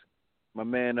 my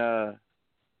man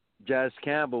Josh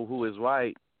Campbell, who is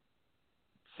white,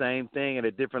 same thing at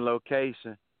a different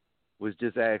location, was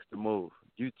just asked to move.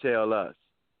 You tell us.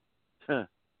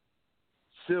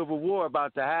 Civil war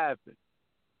about to happen.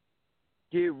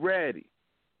 Get ready.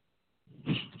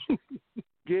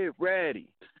 Get ready.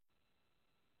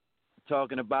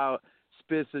 Talking about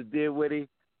Spencer Dinwiddie.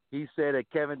 He said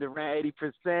that Kevin Durant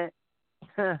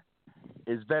 80%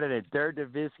 is better than Dirk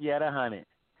Nowitzki at 100.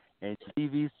 And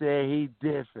TV said he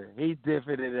different. He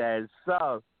different in that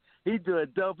sauce. He doing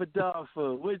dope and dog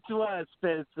food. Which one,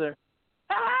 Spencer?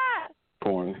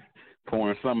 Pouring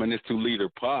some in this 2-liter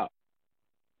pop.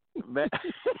 Man.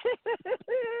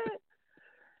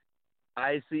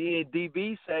 ICE and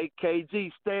DB say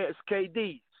KD,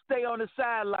 stay on the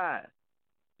sideline.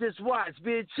 Just watch,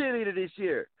 be a cheerleader this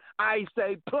year. I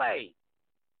say play.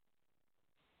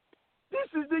 This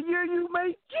is the year you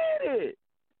may get it.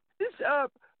 It's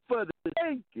up for the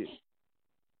taking.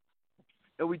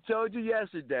 And we told you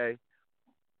yesterday,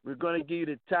 we're going to give you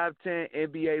the top 10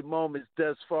 NBA moments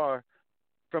thus far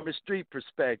from a street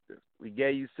perspective. We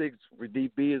gave you 6, where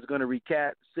DB is going to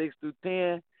recap 6 through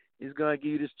 10. He's going to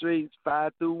give you the streets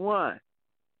 5 through 1.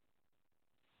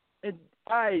 And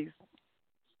Ice,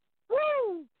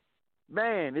 woo!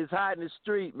 Man, it's hot in the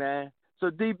street, man. So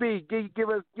DB, give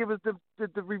us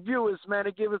the reviewers, man,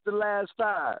 and give us the last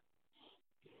 5.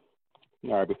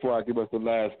 All right, before I give us the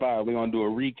last 5, we're gonna do a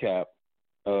recap,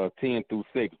 10 through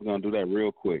 6. We're gonna do that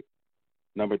real quick.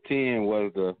 Number 10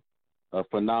 was the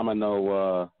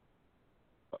phenomenal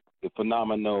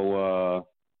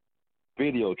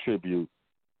video tribute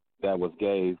that was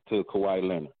gave to Kawhi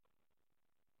Leonard.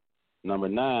 Number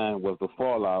 9 was the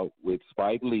fallout with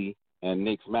Spike Lee and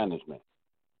Knicks management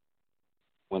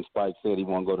when Spike said he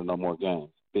won't go to no more games.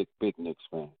 Big Knicks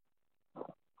fan.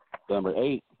 Number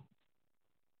 8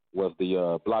 was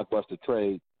the blockbuster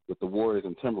trade with the Warriors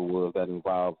and Timberwolves that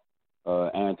involved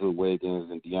Andrew Wiggins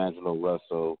and D'Angelo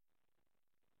Russell.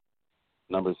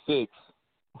 Number 6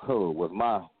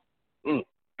 was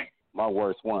my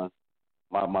worst one.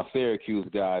 My Syracuse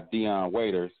guy, Dion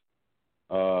Waiters,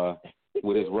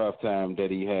 with his rough time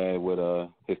that he had with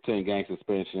his 10-game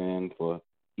suspension for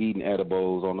eating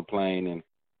edibles on the plane, and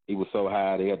he was so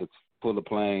high they had to put the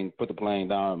plane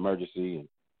down emergency, and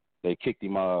they kicked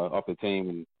him off the team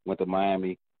and went to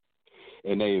Miami,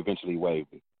 and they eventually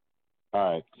waived him.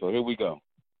 All right, so here we go.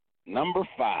 Number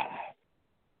 5,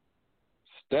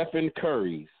 Stephen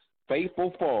Curry's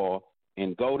fateful fall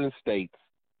in Golden State's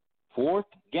 4th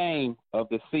game of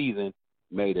the season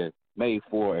made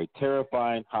for a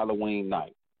terrifying Halloween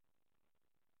night.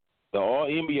 The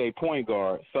All-NBA point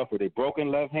guard suffered a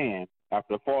broken left hand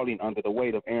after falling under the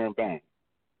weight of Aaron Baines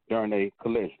during a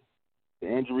collision. The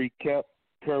injury kept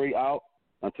Curry out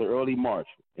until early March,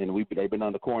 and they've been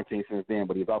under quarantine since then,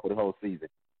 but he's out for the whole season,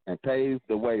 and paved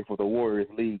the way for the Warriors'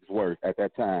 league's worst, at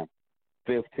that time,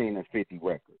 15-50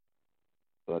 record.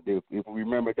 So if we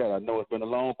remember that, I know it's been a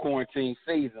long quarantine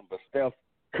season, but Steph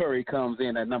Curry comes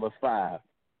in at number 5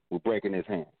 with breaking his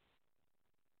hand.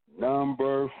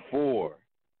 Number 4,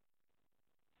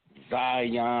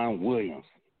 Zion Williamson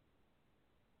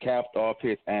capped off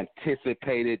his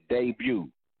anticipated debut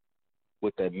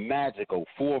with a magical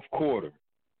 4th quarter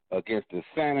against the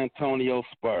San Antonio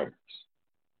Spurs.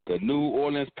 The New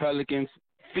Orleans Pelicans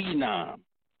phenom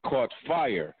caught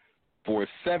fire for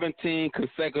 17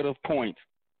 consecutive points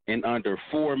in under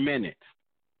 4 minutes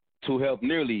to help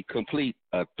nearly complete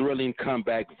a thrilling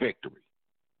comeback victory.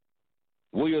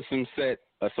 Williamson set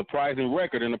a surprising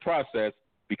record in the process,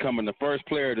 becoming the first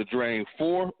player to drain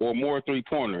 4 or more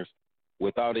three-pointers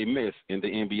without a miss in the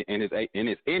NBA in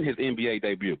his NBA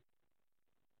debut.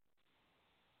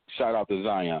 Shout out to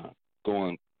Zion,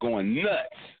 going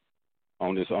nuts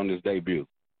on this debut.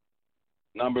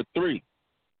 Number 3,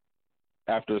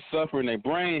 after suffering a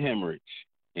brain hemorrhage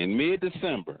in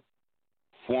mid-December,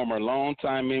 former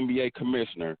longtime NBA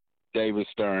commissioner David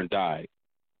Stern died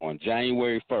on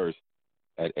January 1st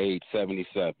at age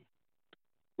 77.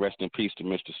 Rest in peace to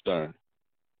Mr. Stern.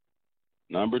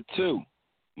 Number 2,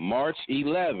 March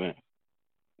 11th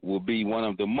will be one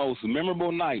of the most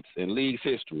memorable nights in league's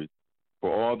history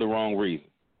for all the wrong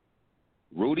reasons.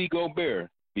 Rudy Gobert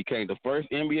became the first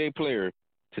NBA player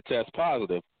to test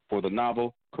positive for the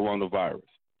novel coronavirus.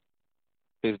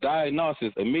 His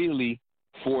diagnosis immediately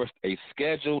forced a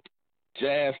scheduled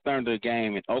Jazz Thunder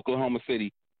game in Oklahoma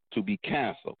City to be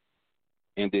canceled.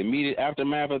 In the immediate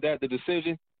aftermath of that, the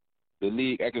decision, the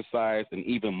league exercised an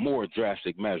even more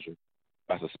drastic measure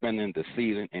by suspending the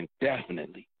season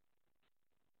indefinitely.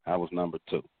 That was number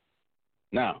 2.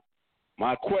 Now,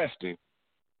 my question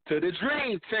to the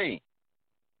Dream Team,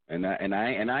 and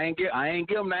I ain't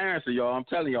give them the answer, y'all. I'm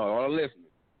telling y'all, all listening.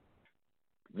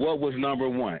 What was number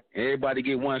 1? Everybody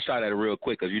get one shot at it real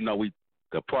quick, because you know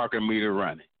the Parker meter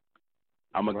running.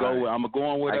 I'm going with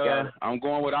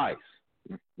Ice.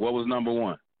 What was number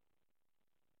 1?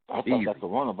 I thought that's the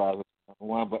one about it.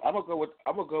 One, but I'm gonna go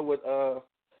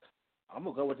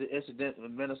with the incident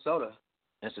in Minnesota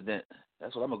incident.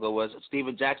 That's what I'm gonna go with.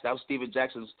 Steven Jackson. That was Steven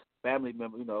Jackson's family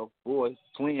member. Boy,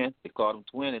 twin. They called him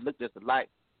twin. They looked just alike.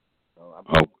 So I'm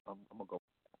gonna go.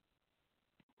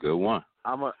 Good one.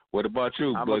 What about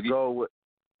you, Boogie?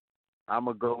 I'm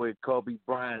gonna go with Kobe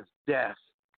Bryant's death.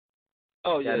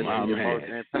 Oh yeah, that's the most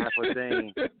impactful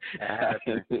thing that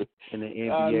happened in the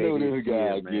NBA. I knew this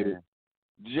guy would get it.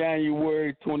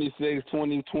 January 26,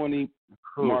 2020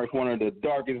 marked one of the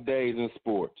darkest days in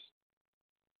sports,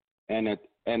 and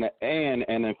an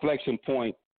inflection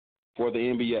point for the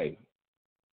NBA.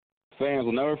 Fans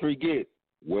will never forget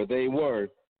where they were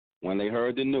when they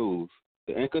heard the news,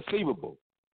 the inconceivable,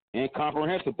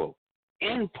 incomprehensible,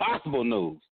 impossible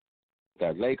news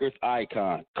that Lakers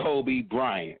icon Kobe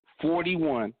Bryant,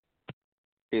 41,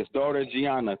 his daughter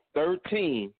Gianna,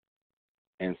 13,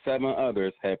 and 7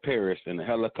 others had perished in a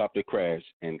helicopter crash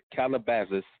in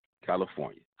Calabasas,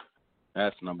 California.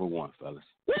 That's number 1, fellas.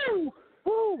 Woo!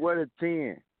 Woo! What a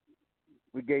 10.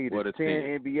 We gave you the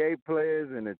 10 NBA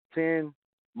players and the 10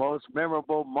 most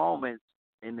memorable moments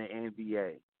in the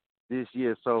NBA this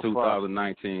year so far.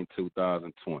 2019,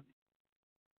 2020.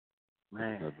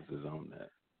 Man. Purposes on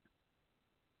that.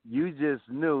 You just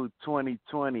knew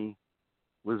 2020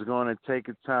 was going to take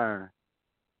a turn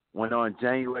when on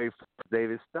January 1st,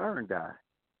 David Stern died.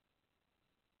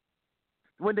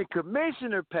 When the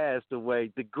commissioner passed away,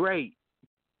 the great,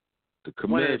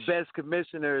 one of the best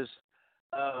commissioners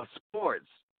of sports,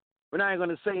 we're not even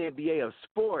going to say NBA, of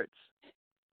sports,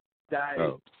 died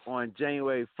on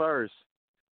January 1st,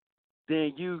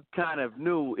 then you kind of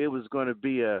knew it was going to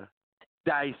be a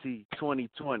dicey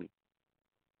 2020.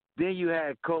 Then you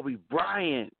had Kobe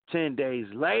Bryant 10 days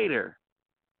later,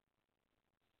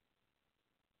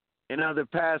 and other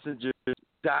passengers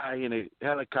die in a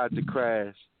helicopter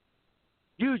crash.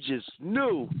 You just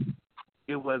knew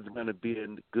it wasn't going to be a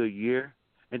good year.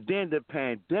 And then the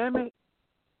pandemic.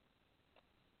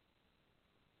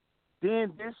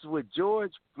 Then this with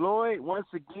George Floyd once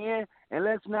again. And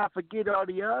let's not forget all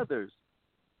the others.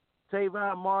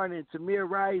 Trayvon Martin and Tamir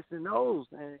Rice and those.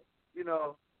 And,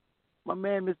 my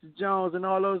man Mr. Jones and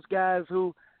all those guys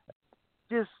who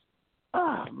just,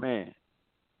 man.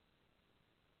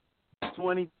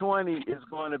 2020 is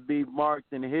going to be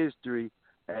marked in history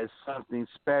as something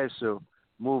special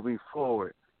moving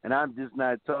forward. And I'm just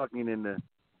not talking in the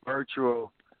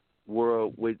virtual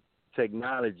world with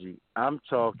technology. I'm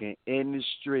talking in the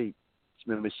street.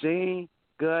 Machine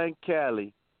Gun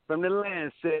Kelly from the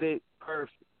land said it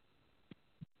perfect.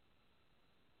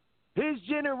 His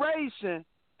generation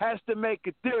has to make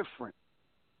a difference.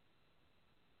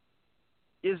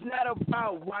 It's not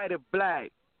about white or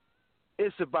black.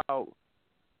 It's about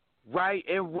right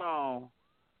and wrong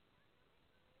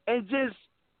and just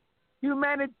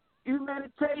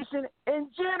humanitarian in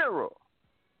general.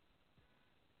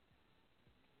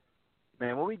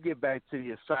 Man, when we get back to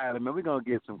the asylum, man, we're going to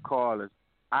get some callers.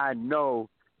 I know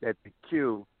that the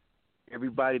queue,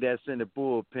 everybody that's in the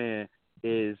bullpen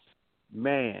is,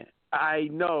 man, I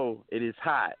know it is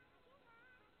hot.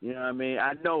 You know what I mean?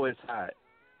 I know it's hot.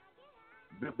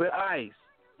 But Ice,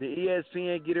 did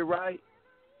ESPN get it right?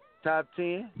 Top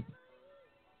 10?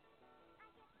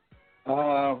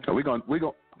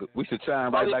 We should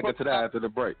chime right back into that after the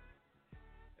break.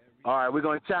 All right, we're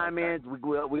going to chime in.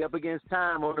 We up against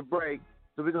time on the break,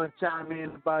 so we're going to chime in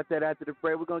about that after the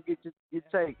break. We're going to get your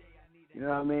take. You know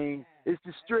what I mean? It's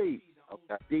the street.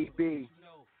 Okay. DB,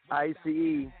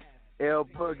 ICE, L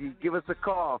Boogie. Give us a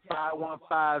call,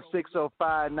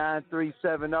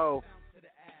 515-605-9370.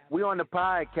 We on the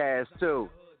podcast,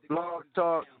 too.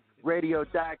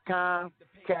 blogtalkradio.com,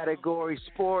 category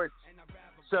sports,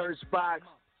 search box.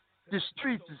 The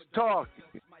streets is talking.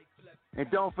 And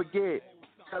don't forget,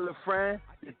 tell a friend,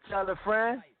 to tell a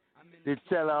friend, to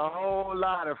tell a whole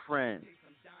lot of friends.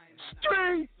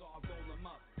 Streets!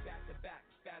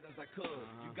 You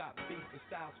got beef with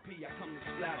Styles P, I come to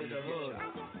splatter the hood.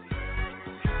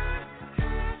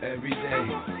 Every day.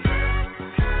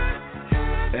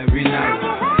 Every night,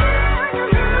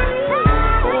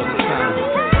 all the time,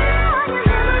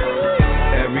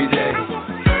 every day,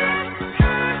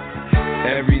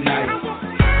 every night,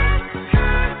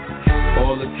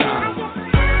 all the time.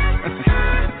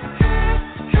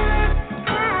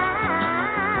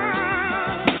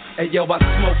 Hey yo, I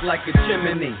smoke like a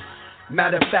chimney.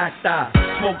 Matter of fact, I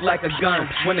smoke like a gun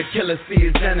when the killer see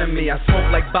his enemy. I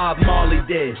smoke like Bob Marley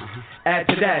did. Add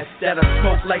to that I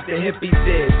smoke like the hippies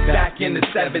did back in the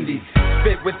 70s.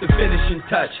 Spit with the finishing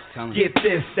touch. Get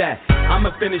this, that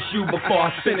I'ma finish you before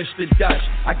I finish the Dutch.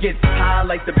 I get high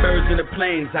like the birds in the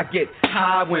planes. I get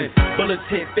high when bullets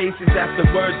hit faces after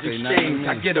words exchange.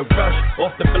 I get a rush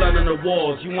off the blood on the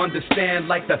walls. You understand,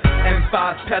 like the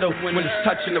M5 pedal when it's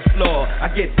touching the floor. I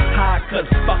get high cause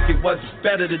fuck it, what's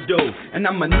better to do. And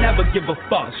I'ma never give a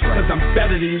fuck cause I'm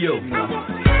better than you.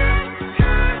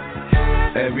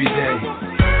 Every day,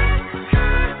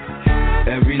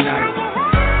 every night,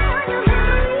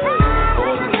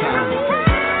 all the time,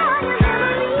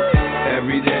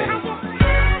 every day,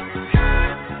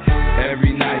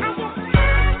 every night,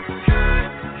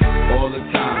 all the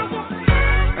time.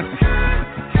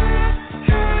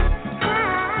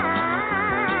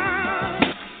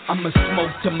 I'ma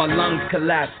smoke till my lungs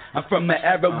collapse. I'm from an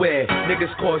era where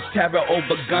niggas cause terror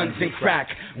over guns and crack,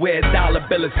 where a dollar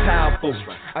bill is powerful.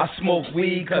 I smoke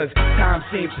weed cause time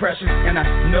seems precious and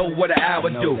I know what an hour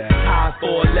do. High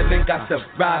for a living, got to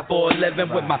ride for a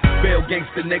living with my real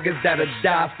gangster niggas that'll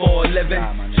die for a living.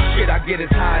 Shit, I get as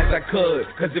high as I could,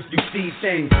 cause if you see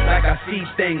things like I see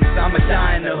things, I'ma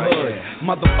die in the hood.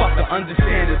 Motherfucker,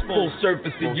 understand it's full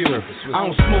surface to you. I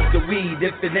don't smoke the weed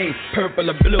if it ain't purple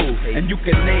or blue. And you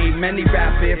can name any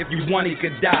rapper if you want, he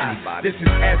could die. This is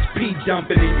SP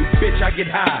jumping in you, bitch, I get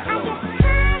high.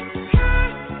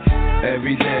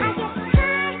 Every day,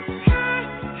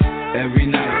 every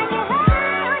night,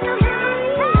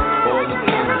 all the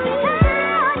time,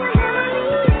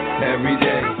 every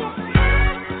day.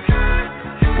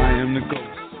 I am the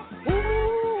ghost.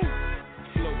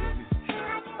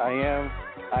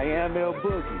 I am El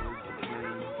Boogie.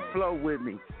 Flow with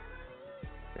me.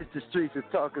 It's the Streets of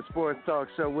Talking Sports Talk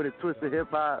Show with a twist of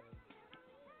hip hop.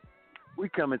 We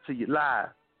coming to you live.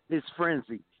 It's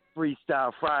Frenzy,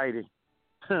 Freestyle Friday.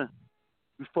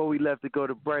 Before we left to go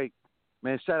to break,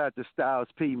 man, shout out to Styles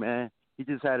P, man. He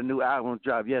just had a new album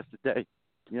drop yesterday.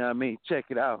 You know what I mean? Check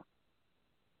it out.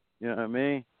 You know what I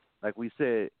mean? Like we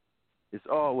said, it's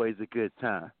always a good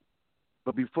time.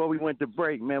 But before we went to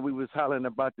break, man, we was hollering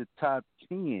about the top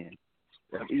 10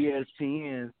 of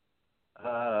ESPN's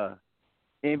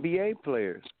NBA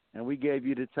players. And we gave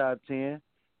you the top 10.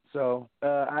 So,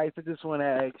 I just want to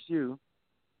ask you,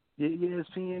 did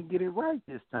ESPN get it right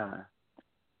this time?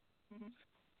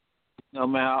 No,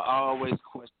 man, I always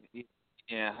question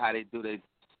ESPN how they do they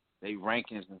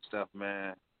rankings and stuff,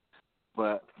 man.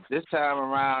 But this time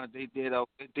around, they did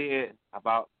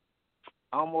about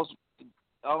almost,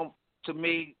 to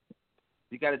me,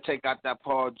 you got to take out that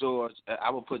Paul George. I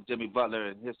would put Jimmy Butler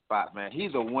in his spot, man.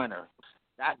 He's a winner.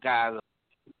 That guy's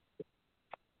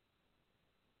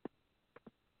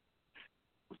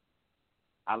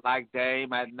I like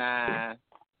Dame at 9.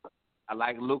 I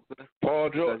like Luka. Paul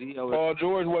George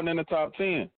wasn't in the top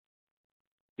 10.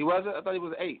 He wasn't? I thought he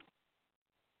was 8.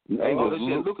 It was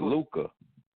Luka.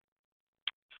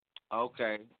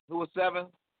 Okay. Who was 7?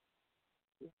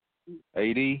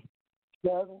 AD.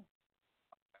 7.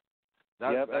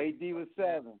 Yep, AD was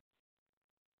 7.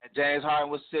 And James Harden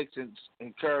was 6,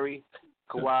 and Curry,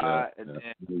 Kawhi, and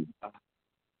then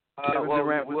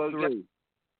Durant was 3.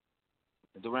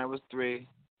 Durant was 3.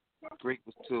 Greek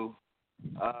was 2.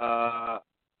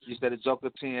 You said the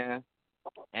Joker 10,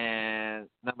 and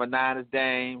number 9 is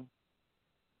Dame.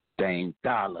 Dame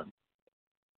Dollar.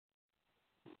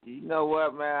 You know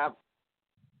what, man?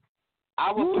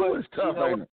 I would put. It's tough,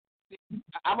 ain't it?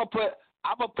 I'm gonna put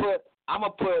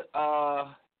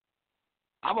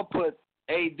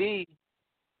AD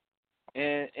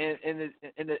in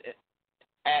the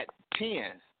at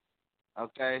 10.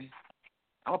 Okay,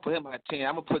 I'm gonna put him at 10.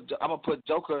 I'm gonna put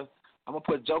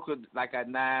Joker like at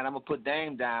 9. I'm gonna put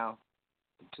Dame down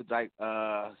to like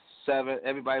 7.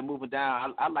 Everybody moving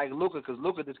down. I like Luka because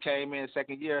Luka just came in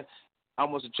second year,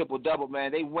 almost a triple-double,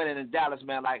 man. They winning in Dallas,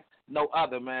 man, like no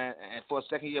other, man. And for a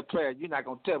second-year player, you're not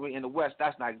going to tell me in the West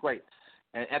that's not great.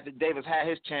 And Anthony Davis had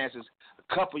his chances a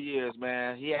couple years,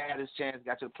 man. He had his chance,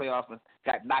 got to the playoff, and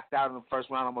got knocked out in the first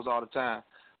round almost all the time.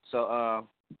 So,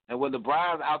 and with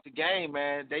LeBron out the game,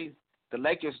 man, the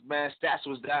Lakers, man, stats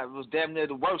was damn near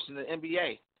the worst in the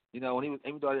NBA. You know, when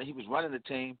even though he was running the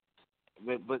team.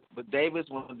 But Davis,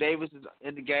 when Davis is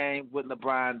in the game with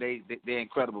LeBron, they're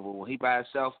incredible. But when he by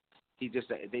himself,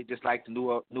 they just like the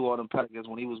New Orleans Pelicans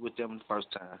when he was with them the first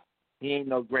time. He ain't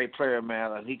no great player,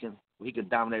 man. Like he can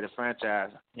dominate a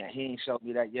franchise. Yeah, he ain't showed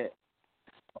me that yet.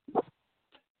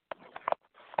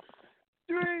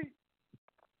 3.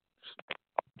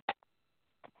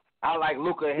 I like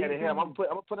Luka ahead of him. I'm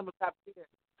gonna put him in top 10.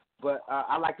 But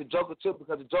I like the Joker too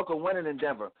because the Joker winning in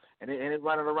Denver and it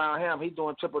running around him. He's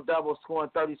doing triple doubles,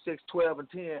 scoring 36, 12, and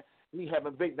 10. He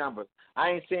having big numbers.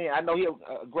 I know he's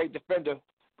a great defender,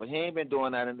 but he ain't been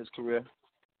doing that in his career.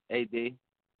 AD,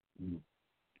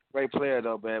 great player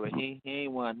though, man, but he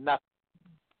ain't won nothing.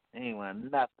 He ain't won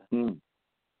nothing.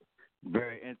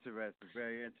 Very interesting.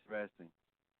 Very interesting.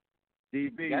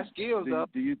 DB, got skills though.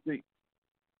 Do you think?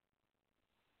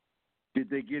 Did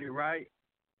they get it right?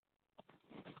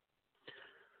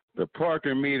 The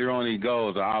Parker meter only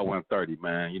goes an hour and 30,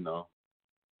 man. You know,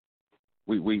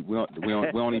 we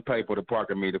only pay for the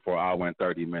Parker meter for an hour and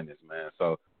 30 minutes, man.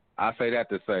 So I say that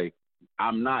to say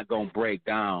I'm not gonna break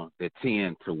down the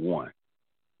 10-1. You know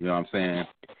what I'm saying?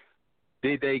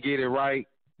 Did they get it right?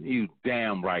 You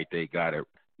damn right they got it.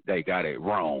 They got it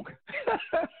wrong.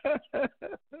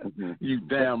 You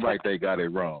damn right they got it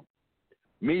wrong.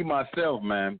 Me, myself,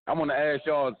 man, I want to ask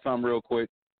y'all something real quick.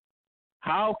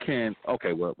 How can,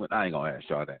 okay, well, I ain't going to ask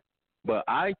y'all that. But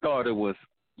I thought it was,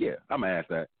 yeah, I'm going to ask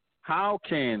that. How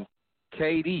can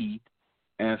KD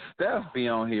and Steph be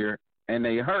on here and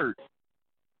they hurt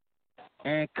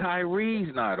and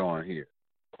Kyrie's not on here?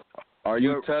 Are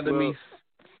you telling me?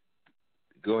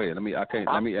 Go ahead. Let me get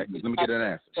an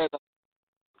answer.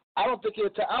 I don't think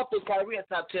Kyrie a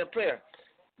top 10 player.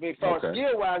 I mean, as far as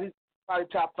skill-wise, he's probably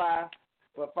top 5.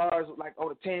 But as far as, like, on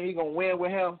the team, he's going to win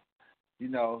with him, you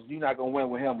know, you're not going to win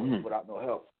with him without no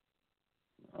help.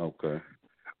 Okay.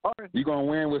 You going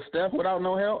to win with Steph without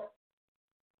no help?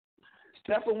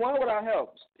 Steph won without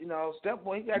help. You know, Steph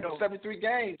won. He got 73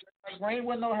 games. Green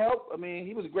with no help. I mean,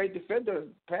 he was a great defender,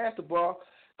 passed the ball.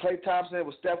 Klay Thompson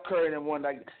was Steph Curry and won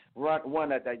that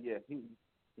year. You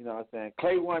know what I'm saying?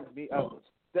 Klay won.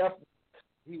 Steph,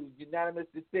 he was unanimous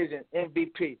decision,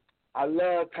 MVP. I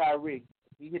love Kyrie.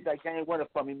 He hit that game winner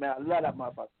for me, man. I love that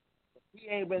motherfucker. He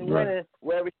ain't been winning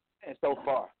wherever he's been so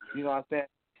far. You know what I'm saying?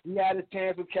 He had his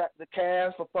chance with the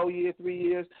Cavs for 4 years, 3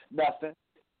 years, nothing.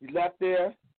 He left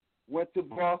there, went to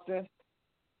Boston,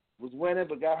 was winning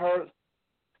but got hurt,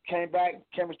 came back,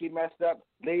 chemistry messed up,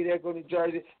 laid there, go to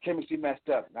Jersey, chemistry messed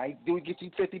up. Now, do he get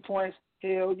you 50 points?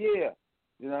 Hell yeah.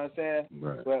 You know what I'm saying?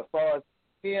 Right. But as far as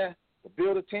to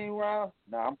build a team around,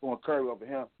 I'm going Curry over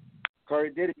him.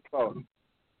 Curry did it before.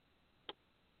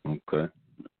 Okay.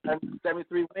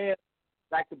 73 wins,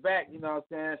 back to back, you know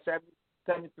what I'm saying?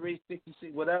 73,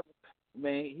 66, whatever. I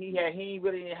mean, he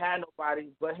really ain't had nobody,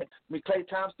 but Klay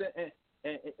Thompson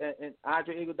and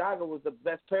Andre Iguodala was the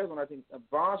best players on that team.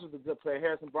 Barnes was a good player.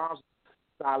 Harrison Barnes was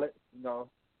solid, you know,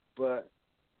 but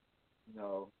you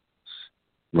know.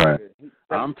 Right.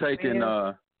 I'm taking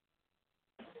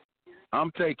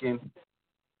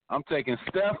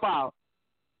Steph out,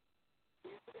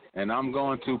 and I'm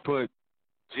going to put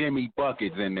Jimmy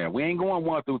Buckets in there. We ain't going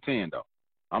 1 through 10 though.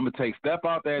 I'm gonna take Steph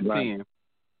out that 10,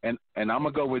 and I'm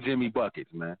gonna go with Jimmy Buckets,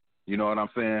 man. You know what I'm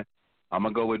saying? I'm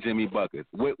gonna go with Jimmy Buckets.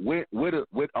 With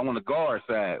on the guard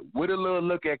side, with a little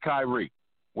look at Kyrie.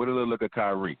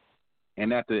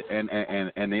 And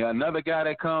the another guy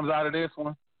that comes out of this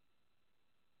one,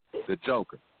 the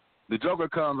Joker. The Joker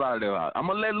comes out of there. I'm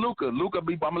gonna let Luka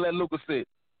sit.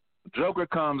 Joker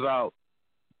comes out,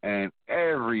 and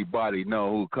everybody know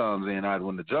who comes in out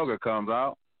when the Joker comes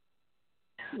out.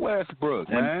 Westbrook,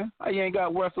 man. You ain't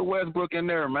got Russell Westbrook in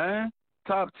there, man.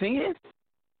 Top 10.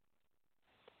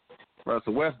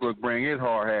 Russell Westbrook bring his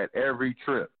hard hat every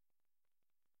trip.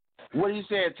 What do you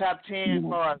say, top 10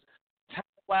 for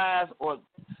top-wise or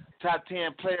top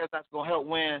 10 players that's going to help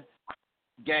win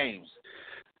games?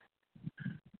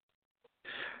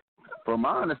 From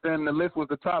my understanding, the list was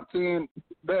the top 10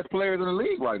 best players in the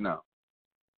league right now.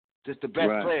 Just the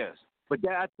best players. But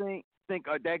that, I think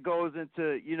that goes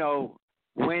into, you know,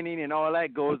 winning and all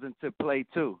that goes into play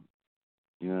too.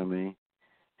 You know what I mean?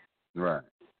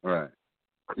 Right.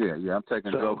 Yeah. I'm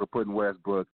taking Joker, putting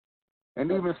Westbrook, and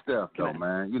even Steph though,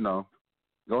 man. You know,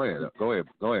 go ahead.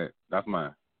 That's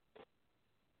mine.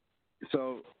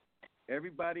 So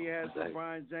everybody has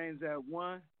LeBron James at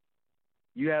 1.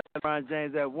 You have LeBron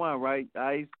James at 1, right?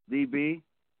 Ice, DB.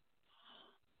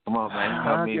 Come on, man.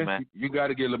 Help me, man. You got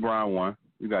to get LeBron 1.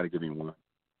 You got to give him 1.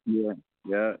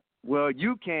 Yeah. Well,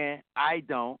 you can. I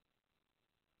don't.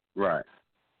 Right.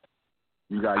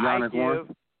 You got Giannis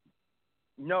 1?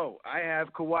 No, I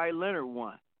have Kawhi Leonard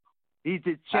 1. He's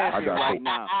the champion right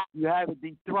now. You have a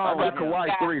dethroned. I got Kawhi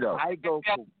 3 though. I go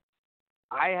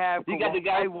I have you got the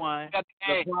guy 1,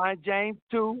 LeBron James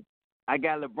 2. I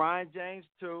got LeBron James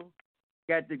 2.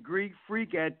 Got the Greek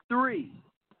Freak at 3.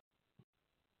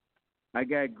 I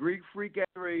got Greek Freak at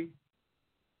 3.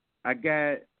 I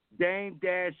got Dame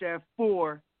Dash at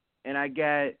 4. And I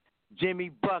got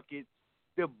Jimmy Buckets.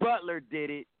 The Butler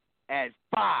did it at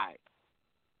 5.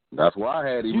 That's why I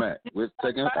had him at. We're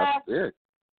taking it.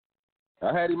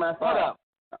 I had him at 5.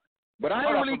 But I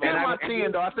didn't really get my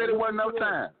 10 though. I said it wasn't no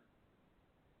time.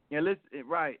 And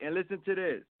listen to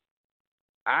this.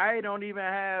 I don't even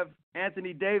have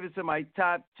Anthony Davis in my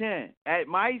top 10. At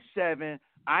my 7,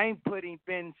 I'm putting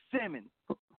Ben Simmons.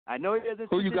 I know he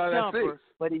doesn't. Who you got at 6?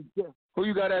 But he just. Who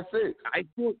you got at 6?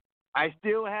 I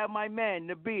still have my man,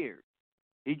 the Beard.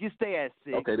 He just stay at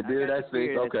 6. Okay, the Beard at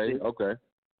 6. Okay.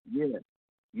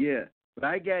 Yeah. But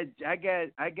I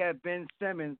got Ben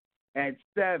Simmons at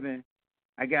 7.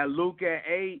 I got Luke at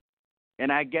 8,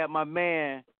 and I got my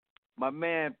man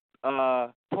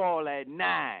Paul at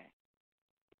 9,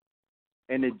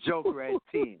 and the Joker at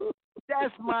 10.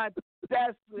 That's how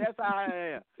I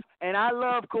am. And I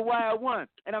love Kawhi at 1.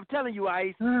 And I'm telling you,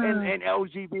 Ice and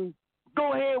LGB,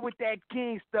 go ahead with that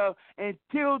king stuff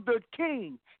until the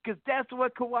king, because that's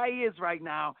what Kawhi is right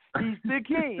now. He's the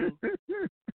king.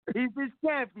 He's the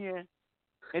champion.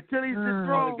 Until he's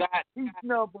dethroned, he's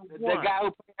number 1. The guy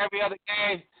who play every other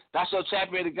game, that's your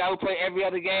champion. The guy who play every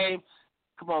other game.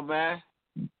 Come on, man.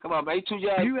 He's too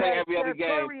young to play every other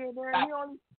game.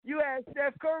 You had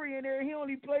Steph Curry in there. He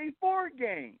only played 4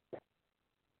 games.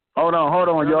 Hold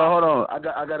on, y'all. Hold on.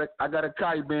 I got a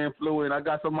kite being flew in. I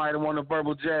got somebody that want a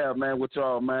verbal jab, man, with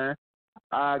y'all, man.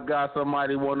 I got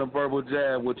somebody want a verbal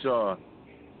jab with y'all.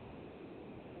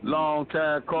 Long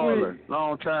time caller,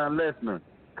 long time listener.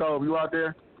 Kobe, you out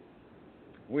there?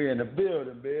 We in the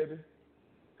building, baby.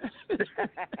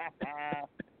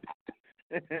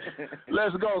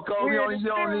 Let's go, Kobe.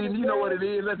 You know what it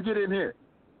is. Let's get in here.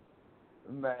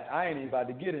 Man, I ain't even about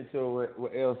to get into it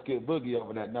with L. Skip Boogie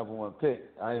over that number 1 pick.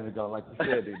 I ain't even gonna, like you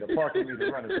said, the Parker needs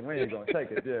to run it, so we ain't gonna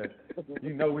take it there.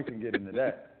 You know we can get into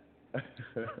that.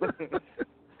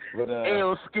 But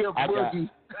L. Skip Boogie.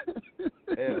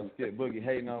 L. Skip Boogie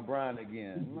hating on Brian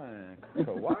again. Man,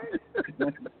 Kawhi.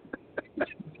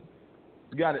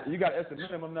 It's the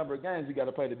minimum number of games you got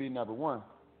to play to be number 1.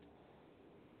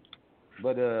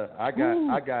 But I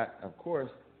got of course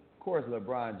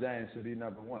LeBron James should be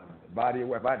number 1. Body of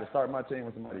work. If I had to start my team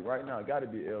with somebody right now, it got to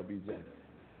be LBJ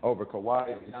over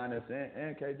Kawhi, Giannis,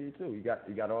 and KD too. You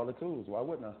got all the tools. Why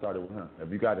wouldn't I start it with him?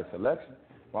 If you got a selection,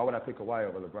 why would I pick Kawhi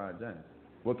over LeBron James?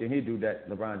 What can he do that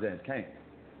LeBron James can't?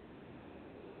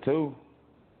 2,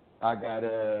 I got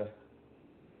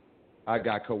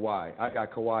Kawhi. I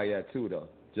got Kawhi at 2 though,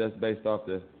 just based off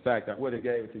the fact I would have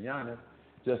gave it to Giannis,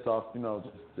 just off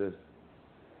just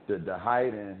the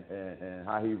height and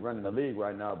how he's running the league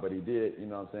right now. But he did,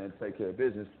 take care of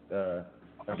business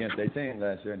against their team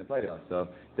last year in the playoffs. So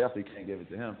definitely can't give it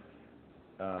to him.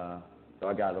 So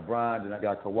I got LeBron, then I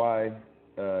got Kawhi,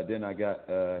 then I got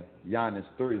Giannis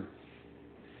 3.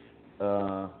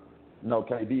 No,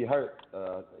 KD hurt.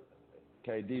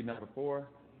 KD number 4.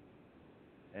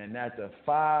 And at the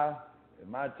 5,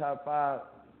 in my top 5,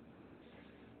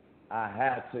 I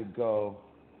had to go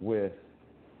with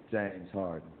James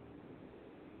Harden.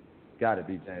 Got to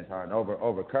be James Harden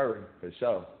over Curry for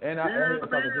sure. And I was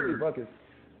talking Jimmy Buckets.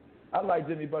 I like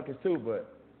Jimmy Buckets too,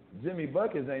 but Jimmy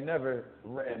Buckets ain't never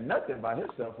ran nothing by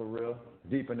himself for real,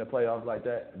 deep in the playoffs like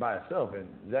that by himself. And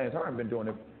James Harden been doing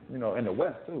it, in the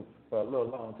West too for a little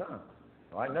long time.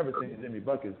 So I never seen Jimmy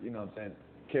Buckets,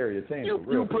 carry a team.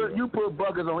 You put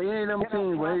Buckets on any of them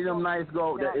teams, with any of them nice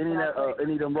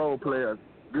any of them role players,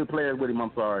 good players with him.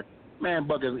 I'm sorry, man.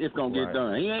 Buckets, it's gonna get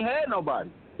done. He ain't had nobody.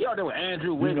 He out there with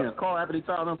Andrew Wiggins, Carl Anthony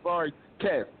Towns. I'm sorry,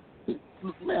 Cass.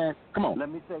 Man, come on. Let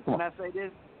me say. Can I say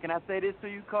this? Can I say this to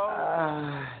you, Cole?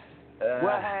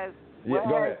 What has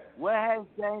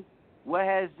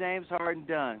James Harden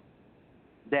done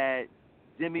that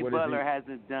Jimmy Butler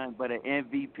hasn't done but an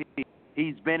MVP?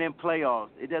 He's been in playoffs.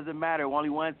 It doesn't matter. Only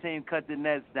one team cut the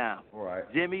nets down. Right.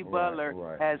 Jimmy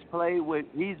Butler has played with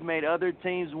 – he's made other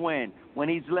teams win. When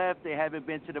he's left, they haven't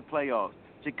been to the playoffs.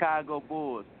 Chicago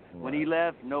Bulls. Right. When he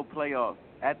left, no playoffs.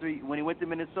 When he went to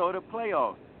Minnesota,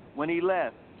 playoffs. When he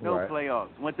left, no playoffs.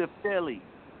 Went to Philly.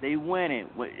 They win it.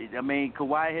 I mean,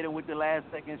 Kawhi hit him with the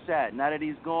last-second shot. Now that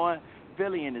he's gone,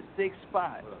 Philly in the 6th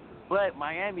spot. But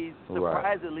Miami,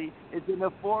 surprisingly, is in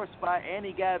the 4th spot, and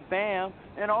he got Bam,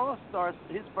 an All-Star,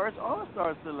 his first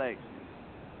All-Star selection.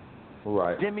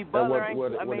 Right. Jimmy Butler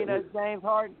James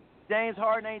Harden. James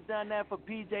Harden ain't done that for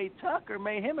P.J. Tucker,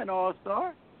 made him an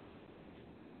All-Star.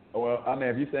 Well, I mean,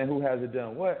 if you're saying who hasn't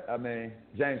done what, I mean,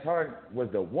 James Harden was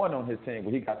the one on his team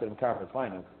when he got to the conference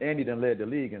finals, and he done led the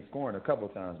league in scoring a couple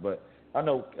of times. But I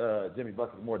know Jimmy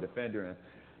Bucket's more defender.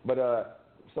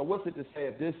 So what's it to say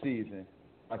of this season?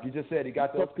 Like you just said, he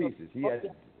got those pieces.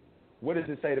 What does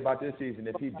it say about this season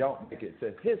if he don't make it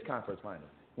to his conference finals?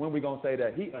 When we gonna say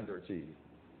that he underachieved?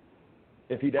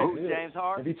 If he that good, James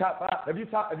Harden? If you top five.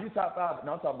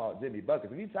 No, I'm talking about Jimmy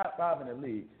Bucket. If you top five in the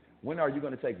league, when are you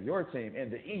going to take your team in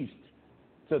the East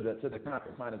to the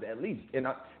conference finals at least? And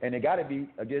it got to be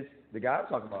against the guy I'm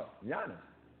talking about, Giannis.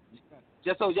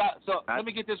 Just so let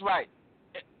me get this right.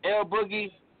 L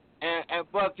Boogie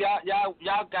and Buck,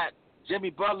 y'all got Jimmy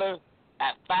Butler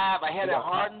at 5 ahead of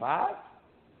Harden. 5?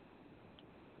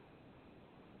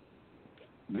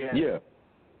 Yeah.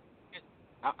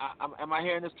 Am I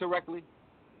hearing this correctly?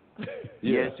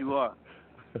 Yes, you are.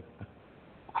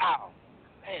 Wow,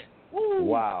 man. Woo.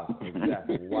 Wow,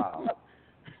 exactly. Wow.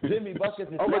 Jimmy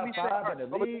Bucket's is top 5 in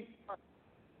the league.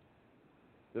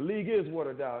 The league is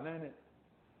watered down, ain't it?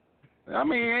 I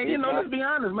mean, let's be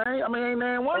honest, man. I mean, ain't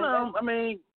man one of them.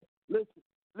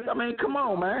 Listen, come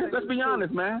on, man. Let's be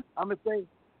honest, man. I'm gonna say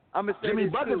Jimmy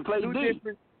Buckets played deep.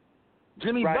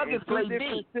 Jimmy Buckets played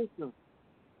deep.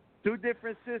 Two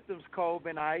different systems,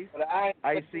 Kobe and ICE.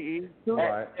 ICE.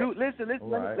 Right. Listen.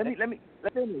 Right. Let me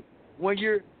finish. When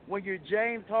you're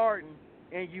James Harden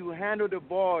and you handle the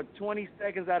ball 20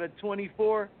 seconds out of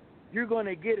 24, you're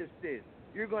gonna get assists.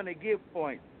 You're gonna get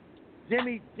points.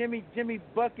 Jimmy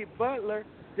Bucket Butler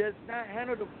does not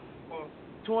handle the ball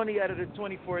 20 out of the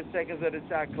 24 seconds of the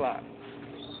shot clock.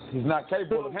 He's not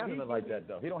capable of handling it like that,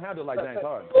 though. He don't handle it like James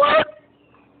Harden. What?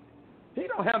 He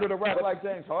don't handle the rap like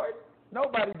James Harden.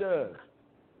 Nobody does.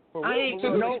 What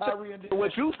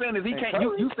you saying is he can't.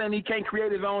 You saying he can't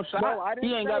create his own shot? No,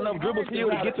 he ain't got enough dribble skill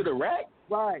to get to the rack.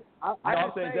 Right.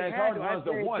 I'm saying James Harden runs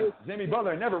the one. Jimmy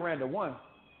Butler never ran the one.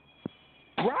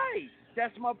 Right.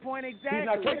 That's my point exactly. He's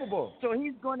not capable. So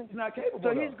he's not capable.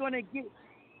 So he's going to get.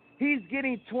 He's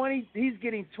getting 20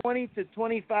 to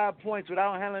 25 points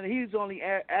without handling. He's only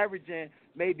averaging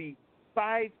maybe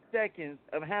 5 seconds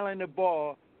of handling the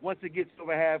ball once it gets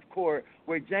over half court,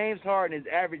 where James Harden is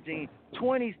averaging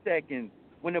 20 seconds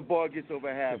when the ball gets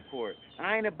over half court.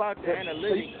 I ain't about the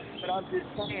analytics, but I'm just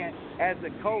saying, as a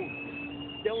coach,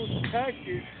 those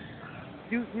touches,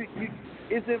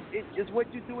 it's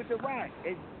what you do with the rock.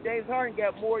 And James Harden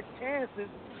got more chances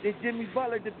than Jimmy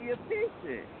Butler to be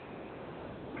efficient.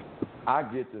 I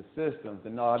get the systems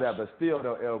and all that, but still,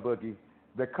 though, L Boogie,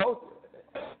 the coach.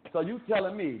 So you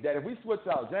telling me that if we switch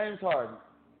out James Harden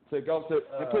to go to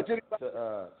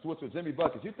switch with Jimmy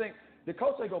Bucket, you think the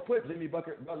coach ain't gonna put Jimmy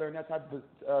Butler in that type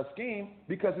of scheme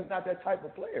because he's not that type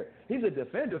of player? He's a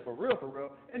defender for real,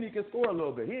 and he can score a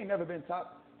little bit. He ain't never been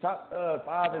top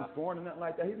 5 in scoring or nothing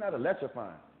like that. He's not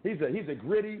electrifying. He's a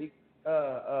gritty,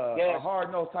 a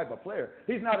hard-nosed type of player.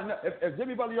 He's not enough. If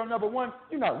Jimmy Butler your number one,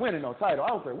 you're not winning no title. I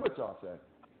don't care what y'all say.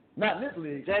 Not in this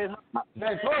league. James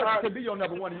Harden could be your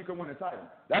number one and you can win a title.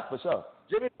 That's for sure.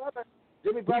 Jimmy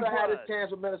Butler had his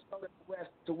chance with Minnesota in the West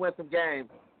to win some games,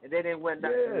 and they didn't win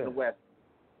nothing in the West.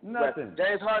 Nothing. But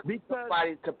James Harden beat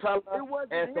somebody, Capella,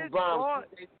 and some bums,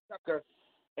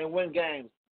 and win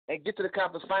games and get to the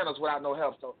conference finals without no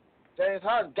help. So James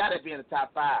Harden got to be in the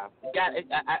top 5. I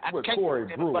can't. Corey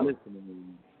Brewer.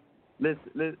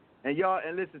 Listen,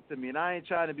 and listen to me. And I ain't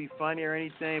trying to be funny or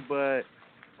anything, but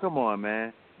come on,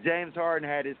 man. James Harden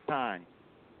had his time.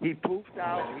 He poofed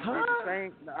out. He did the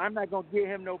same. I'm not gonna give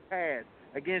him no pass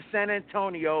against San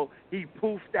Antonio. He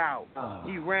poofed out.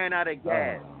 He ran out of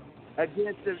gas.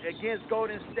 Against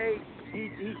Golden State,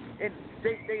 his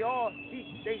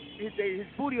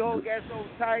booty hole got so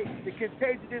tight. The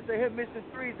contagiousness of him missing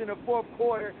threes in the fourth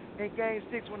quarter in Game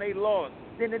 6 when they lost.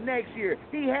 Then the next year,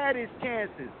 he had his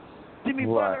chances. Jimmy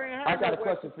Butler ain't had no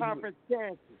Western Conference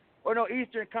chances or no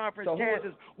Eastern Conference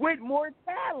chances with more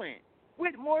talent. Who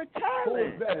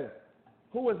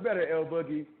was better, L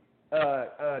Boogie?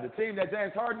 The team that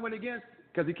James Harden went against,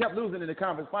 because he kept losing in the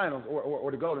conference finals, or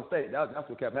the Golden State. That's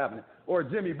what kept happening. Or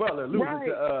Jimmy Butler losing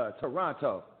to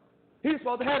Toronto. He's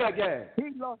supposed to have that game. He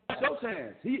lost. That's your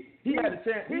chance. He had a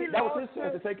chance. That was his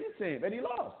chance to take his team, and he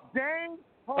lost. James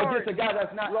Harden against a guy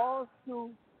that's not lost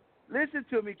to. Listen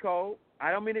to me, Cole.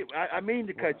 I don't mean it. I mean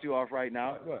to cut you off right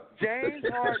now. James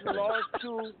Harden lost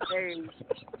to a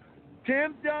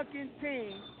Tim Duncan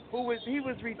team he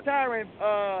was retiring.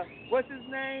 What's his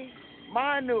name?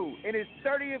 Manu in his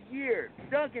 30th year.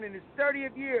 Duncan in his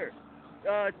 30th year.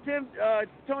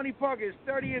 Tony Parker his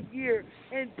 30th year,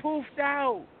 and poofed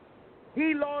out.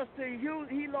 He lost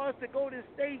to Golden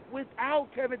State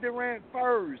without Kevin Durant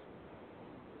first.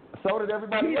 So did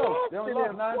everybody else. They only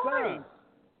lost 9 times.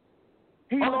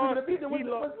 He lost. That beat them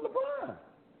was LeBron.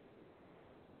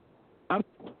 That's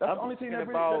the only team that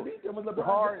beat them was LeBron.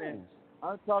 Harden.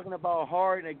 I'm talking about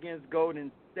Harden against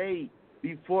Golden State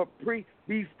before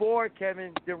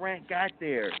Kevin Durant got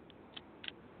there.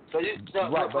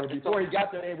 But before he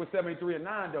got there, they were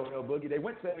 73-9 though, El Boogie. They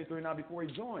went 73-9 before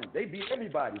he joined. They beat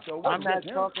everybody. So I'm not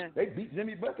talking. They beat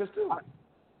Jimmy Butler too.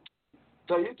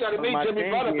 So you telling me Jimmy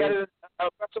Butler better than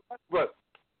Russell Westbrook?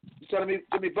 You telling me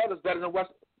Jimmy Butler's better than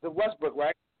Westbrook,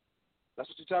 right? That's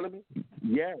what you're telling me?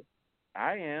 Yes,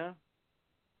 I am.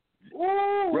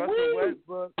 Ooh,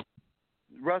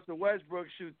 Russell Westbrook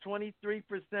shoots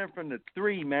 23% from the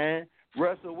three, man.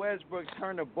 Russell Westbrook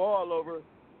turned the ball over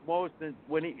most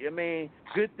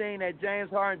good thing that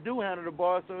James Harden do handle the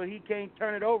ball so he can't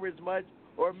turn it over as much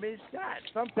or miss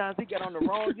shots. Sometimes he got on the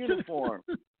wrong uniform.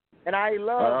 And I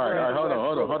love All right, hold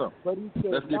on. But he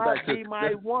said, let's get back to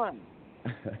my one.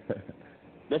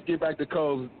 Let's get back to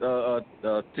Cole's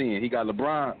 10. He got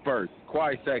LeBron first,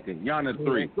 Kawhi second, Giannis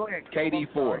 3, KD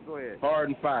 4,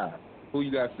 Harden 5. Who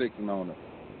you got 6 and on it?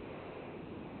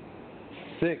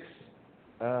 6.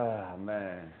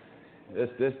 Man. This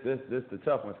the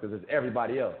tough ones because it's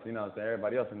everybody else. You know what I'm saying?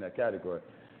 Everybody else in that category.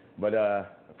 But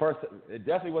first, it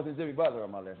definitely wasn't Jimmy Butler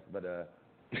on my list. But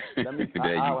let me.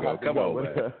 There you go. Come on,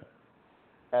 man.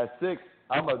 At 6,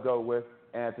 I'm gonna go with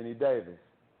Anthony Davis.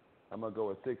 I'm gonna go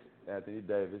with 6, Anthony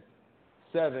Davis.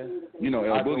 7. You know,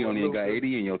 El Boogie only got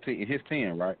 80 in his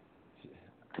 10, right?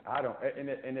 I don't.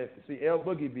 And if see, El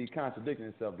Boogie be contradicting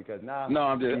himself because now. No,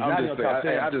 I'm just saying.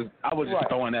 I was just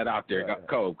throwing that out there. Right.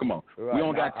 Cole, come on. Right. We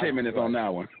only got 10 minutes on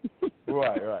that one.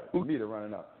 right. We need to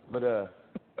run it up. But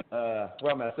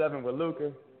well, I'm at 7 with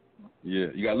Luka. Yeah,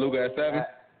 you got Luka at 7.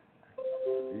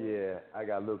 Yeah, I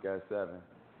got Luka at 7.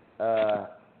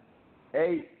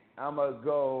 8, I'm gonna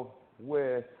go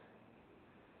with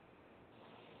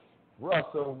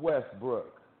Russell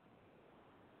Westbrook.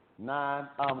 9,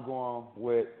 I'm going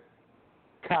with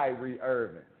Kyrie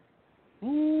Irving.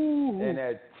 Ooh. And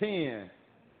at 10,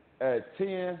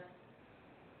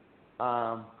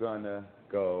 I'm gonna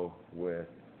go with.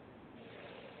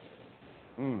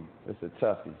 It's a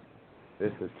toughie.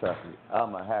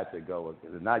 I'm gonna have to go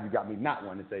with it. Now you got me not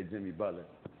wanting to say Jimmy Butler.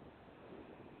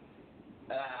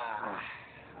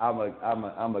 I'm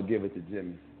gonna give it to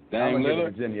Jimmy. Dame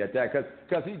Lillard? Jimmy at that,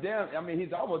 because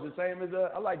he's almost the same as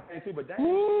I like Dame too, but Dame.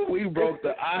 Ooh, we broke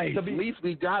the ice. At least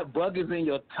we got Buggers in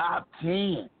your top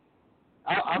 10.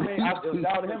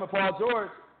 Without him and Paul George,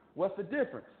 what's the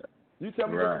difference? You tell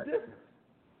me what's the difference.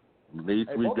 At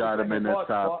least we got him in the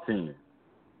top 10.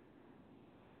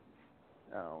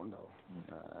 I don't know.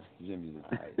 Jimmy's all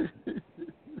right.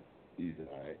 He's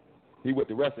all right. He with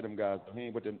the rest of them guys, but he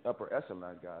ain't with the upper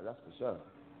echelon guys. That's for sure.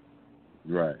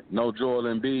 Right. No Joel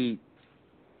Embiid.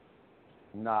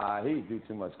 Nah, he do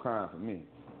too much crime for me.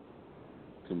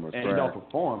 Too much and crime. He don't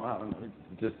perform. I don't know.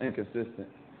 Just inconsistent.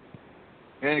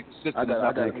 I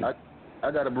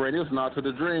got to bring this now to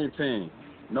the Dream Team.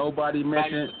 Nobody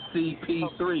mentioned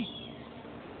CP3.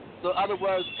 So, in other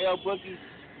words, El Boogie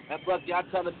and Buck, y'all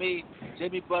telling me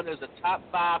Jimmy Butler is a top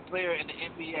 5 player in the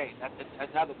NBA.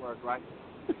 That's other words, right?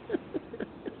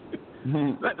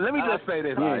 Let me just say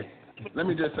this, Ice. Let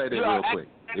me just say this real quick.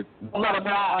 Don't let him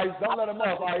off, Ice. Don't let him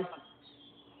off, Ice.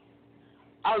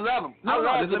 I love him.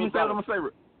 Let me say what I'm going to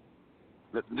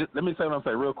say. Let me say what I'm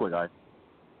saying real quick, Ice.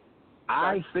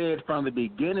 I said from the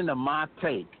beginning of my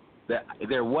take that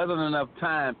there wasn't enough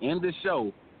time in the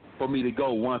show for me to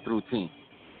go 1 through 10.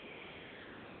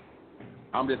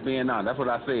 I'm just being honest. That's what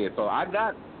I said. So I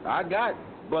got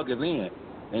Buggers in,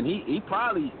 and he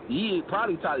probably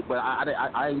tied, but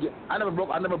I never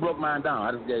broke mine down.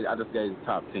 I just gave the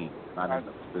top 10. I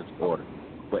didn't this order.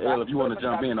 But El, if you want to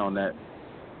jump in on that,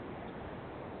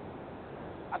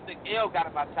 I think El got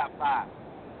in my top 5.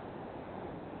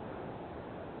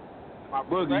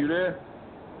 Boogie, you there?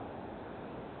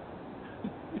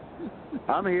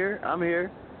 I'm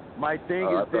here. My thing is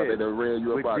I thought they'd have read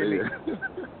you up out of here.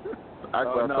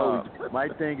 My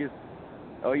thing is,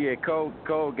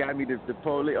 Cole got me the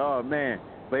police. Oh man,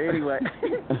 but anyway,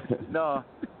 no,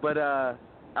 but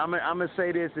I'm gonna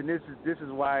say this, and this is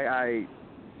why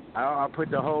I put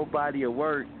the whole body of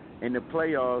work in the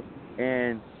playoffs,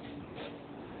 and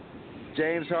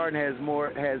James Harden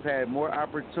has had more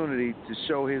opportunity to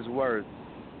show his worth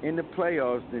in the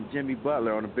playoffs than Jimmy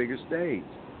Butler on a bigger stage.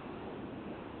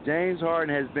 James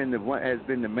Harden has been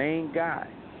the main guy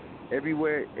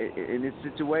everywhere in this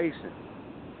situation.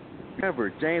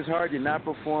 Remember, James Harden did not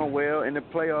perform well in the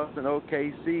playoffs in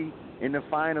OKC in the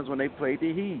finals when they played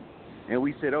the Heat. And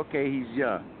we said, okay, he's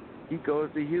young. He goes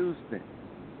to Houston.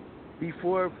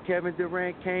 Before Kevin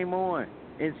Durant came on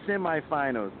in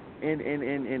semifinals,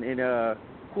 in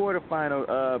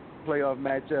quarterfinal playoff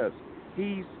matchups.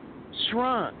 He's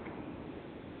shrunk.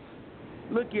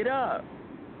 Look it up.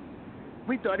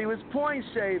 We thought he was point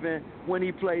shaving when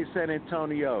he played San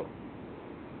Antonio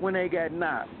when they got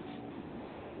knocked.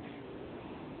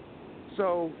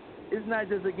 So it's not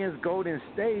just against Golden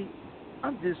State.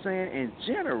 I'm just saying in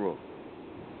general.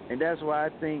 And that's why I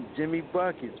think Jimmy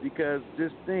buckets, because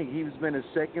just think he's been a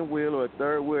second wheel or a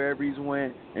third wherever he's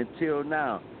went until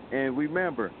now. And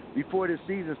remember, before the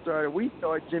season started, we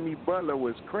thought Jimmy Butler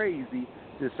was crazy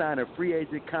to sign a free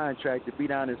agent contract to be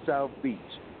down in South Beach.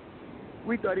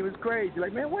 We thought he was crazy.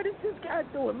 Like, man, what is this guy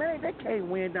doing? Man, they can't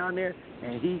win down there.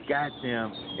 And he got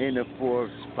them in the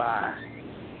 4th spot.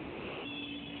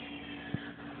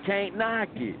 Can't knock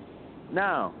it.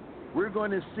 Now, we're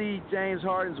going to see James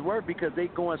Harden's work because they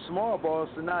going small ball,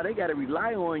 so now they got to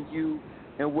rely on you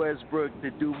and Westbrook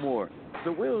to do more.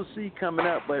 So we'll see coming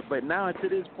up. But now to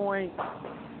this point,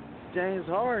 James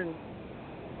Harden,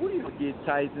 we don't get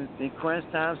tight in crunch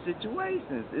time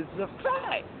situations. It's a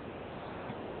fact.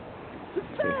 It's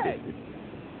a fact.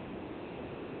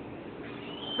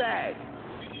 Fact.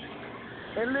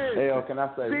 And listen, hey, can I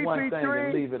say CP3, one thing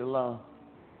and leave it alone?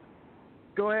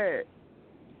 Go ahead.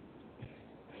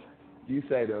 You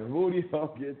say the Rudy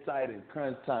don't get tight in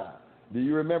crunch time. Do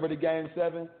you remember the Game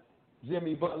 7?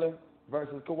 Jimmy Butler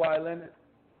versus Kawhi Leonard?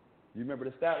 You remember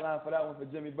the stat line for that one for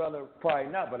Jimmy Butler? Probably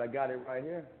not, but I got it right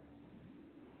here.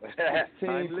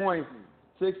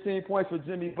 16 points for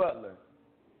Jimmy Butler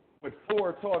with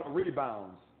 4 total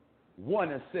rebounds,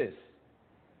 1 assist.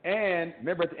 And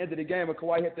remember at the end of the game when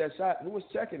Kawhi hit that shot, who was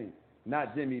checking him?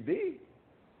 Not Jimmy B.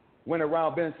 Went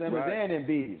around Ben Simmons and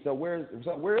Embiid. So where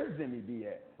is Jimmy B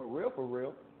at? For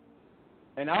real.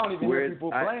 And I don't even hear people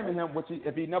blaming him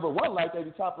if he number one like that, if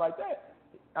he top like that.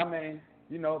 I mean,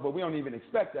 but we don't even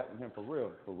expect that from him for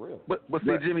real. But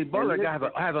see, Jimmy Butler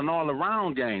has an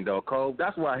all-around game, though, Cole.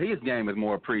 That's why his game is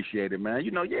more appreciated, man.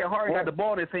 Harden got the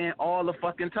ball in his hand all the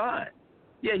fucking time.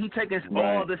 Yeah, he taking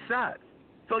all the shots.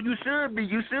 So you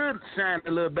should shine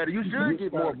a little better. You should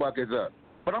get more buckets up.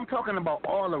 But I'm talking about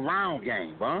all-around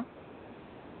game, huh?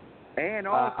 And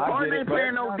also, Harden ain't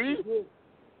playing no D.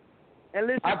 And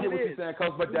listen, I get what you're saying,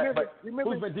 Coach, but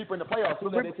who's been deeper in the playoffs?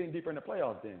 Who's led their team deeper in the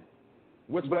playoffs then?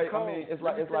 Which way? I mean, it's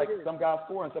like some guys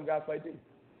score and some guys play D.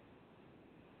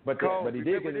 But he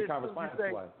did get in the conference finals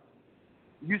twice.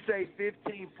 You say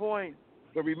 15 points,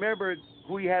 but remember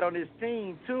who he had on his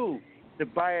team too: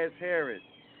 Tobias Harris,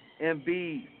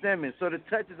 Embiid, Simmons. So the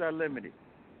touches are limited.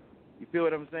 You feel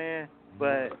what I'm saying?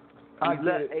 But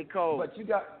hey, Cole. But you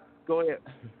got. Go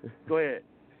ahead.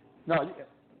 No,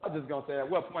 I'm just gonna say at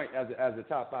what point, as a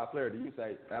top 5 player, do you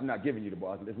say I'm not giving you the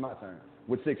ball? It's my turn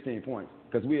with 16 points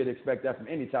because we'd expect that from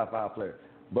any top 5 player.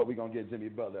 But we're gonna get Jimmy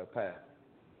Butler a pass.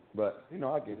 But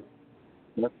I get it.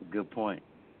 That's a good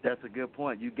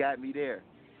point. You got me there.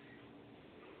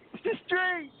 The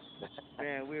street.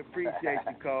 Man, we appreciate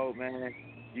you, Cole. Man,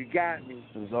 you got me.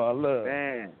 It's all love.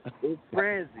 Man, it's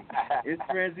frenzy. It's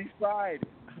Frenzy Friday.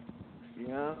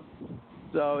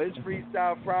 So it's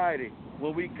Freestyle Friday.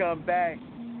 When we come back,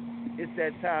 it's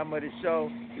that time of the show.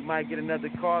 We might get another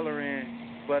caller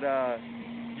in, but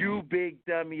you big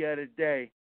dummy of the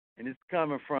day, and it's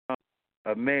coming from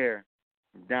a mayor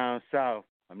from down south.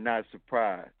 I'm not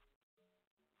surprised.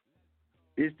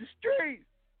 It's the streets.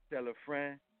 Tell a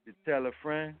friend to tell a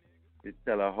friend to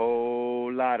tell a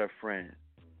whole lot of friends.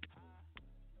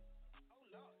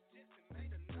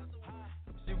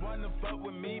 Wanna fuck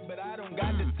with me, but I don't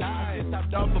got the time.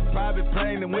 Hopped off a private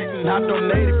plane and went and hopped on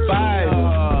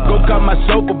 85. Go call my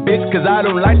chauffeur, bitch, cause I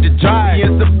don't like to drive. Me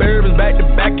and Suburbans back to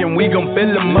back and we gon'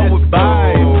 fill them up with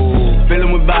vibes. Fill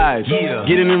them with vibes,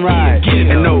 get in and ride.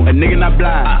 And no, a nigga not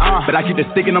blind, but I keep the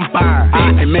stick and I'm fire.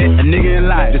 I met a nigga in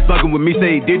life, just fucking with me,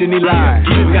 say he did and he lied.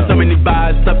 We got so many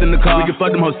vibes stuffed in the car, we can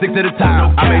fuck them hoes 6 at a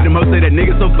time. I made them hoes say that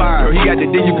nigga so fine, bro, he got the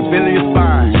dick you can feel in your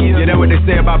spine. Yeah, that's what they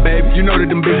say about baby, you know that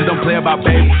them bitches don't play about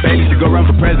baby. Baby should go run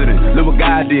for president. Look what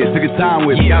God did. Took his time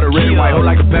with me. Got a red and white hoe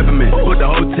like a peppermint. Put the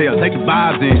hotel. Take the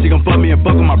vibes in. She gon' fuck me and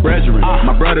fuck with my brethren.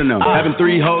 My brother them. Having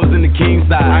 3 hoes in the king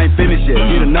side. I ain't finished yet.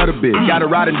 Need another bitch. Got a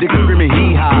riding dick and screaming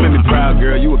hee haw. You made me proud,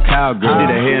 girl. You a cowgirl. Did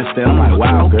a handstand. I'm like,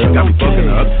 wow, girl. Got me fucking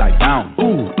her upside down.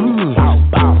 Ooh. Bow,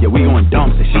 bow. Yeah, we going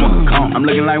dumb. Said she wanna come. I'm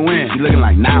looking like when? She looking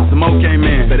like now. Some more came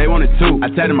in. Said they wanted 2.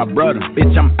 I tapped my brother.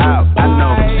 Bitch, I'm out. I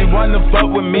know. She wanna fuck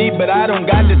with me, but I don't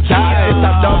got the time.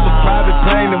 Hopped off a private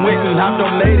plane and went and hopped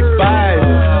on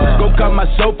 85. Go call my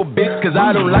chauffeur, bitch, cause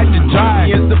I don't like to drive.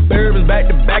 Me and Suburbans back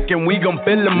to back and we gon'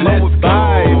 fill them up with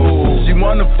vibes. She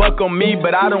wanna fuck on me,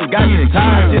 but I don't got the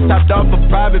time. Just hopped off a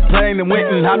private plane and went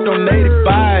and hopped on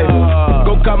 85.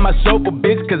 Go Fuck out my chauffeur,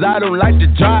 bitch, cause I don't like to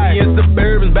drive. Me and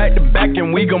Suburbans back to back,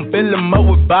 and we gon' fill them up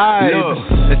with vibes.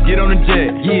 Let's get on the jet,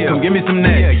 come give me some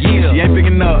neck. She ain't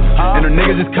picking up, and her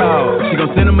nigga just called. She gon'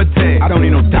 send him a text. I don't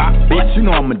need no top, bitch, you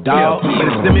know I'm a dog.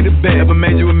 Better send me the bet. Ever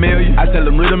made you $1 million? I tell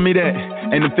them riddle me that.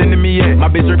 Ain't offending me yet. My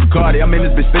bitch Rick Cardi, I'm in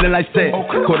this bitch feeling like sex.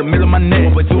 $250,000 on my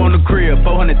neck, but you on the crib,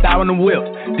 400,000 on the whip.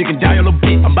 Digging down your little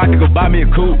bitch, I'm about to go buy me a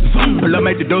coupe. Pull up,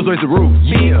 make the doors raise the roof.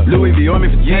 Louis V on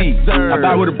me for 10. I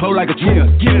buy with a pole like a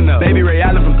troop. Baby Ray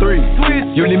Allen from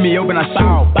 3. You leave me open, I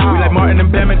shoot. We like Martin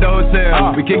and Pam at the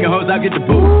hotel. We kicking hoes, I get the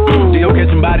boot. She gon' catch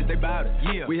somebody, they bout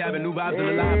it. We having new vibes in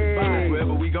the lobby.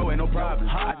 Wherever we go, ain't no problem.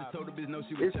 I just told the bitch no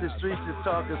she was. It's the Streets is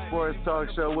Talking Sports Talk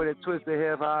Show with a twist of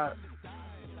hip hop.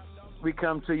 We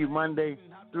come to you Monday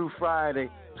through Friday,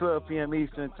 12 p.m.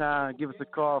 Eastern Time. Give us a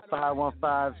call,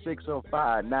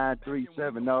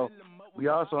 515-605-9370. We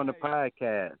also on the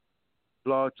podcast,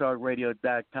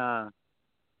 blogtalkradio.com.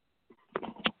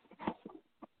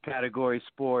 Category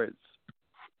Sports,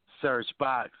 search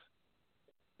box,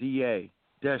 DA,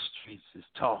 the Streets is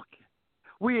Talking.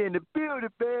 We in the building,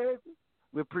 baby.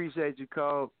 We appreciate you,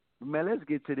 Cole. Man, let's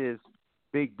get to this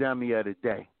big dummy of the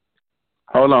day.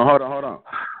 Hold on.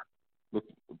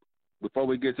 Before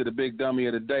we get to the big dummy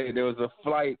of the day, there was a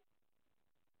flight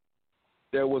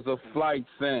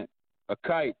sent, a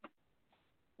kite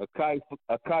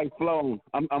flown.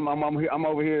 I'm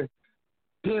over here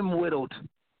dim-whittled.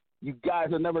 You guys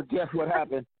will never guess what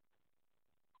happened.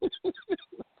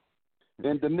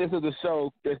 In the midst of the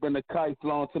show, there's been a kite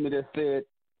flown to me that said,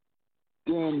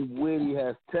 Dinwiddie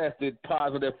has tested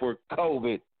positive for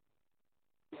COVID.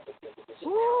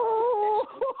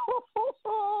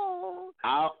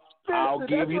 I'll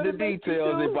give you the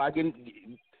details if I can.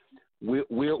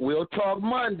 We'll talk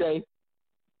Monday.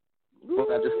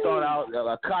 But at the start out,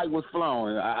 a kite was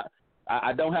flown.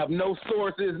 I don't have no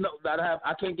sources.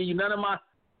 I can't give you none of my.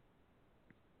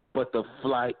 But the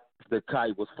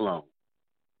kite was flown.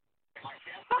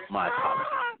 My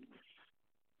apologies.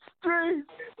 Street.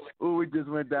 Ooh, we just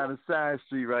went down a side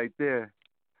street right there.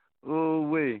 Ooh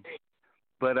wee.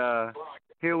 But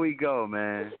here we go,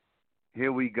 man.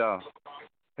 Here we go.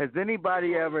 Has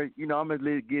anybody ever, I'm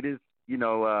gonna get this,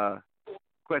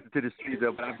 question to the street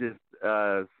up. I'm just,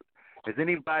 has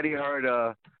anybody heard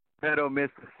of Petal,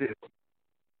 Mississippi?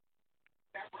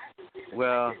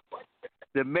 Well,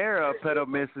 the mayor of Petal,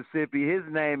 Mississippi, his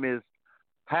name is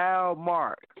Hal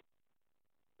Marks.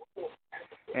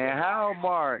 And Hal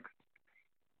Marks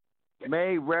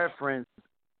made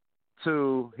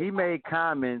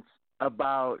comments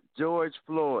about George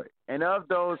Floyd. And of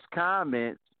those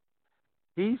comments,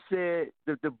 he said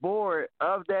that the board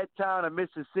of that town of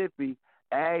Mississippi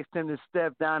asked him to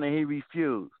step down and he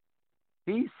refused.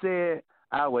 He said,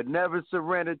 I would never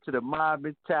surrender to the mob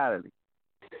mentality.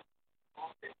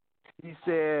 He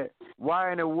said,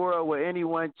 why in the world would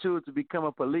anyone choose to become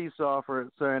a police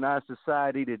officer in our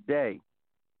society today?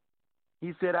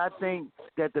 He said, I think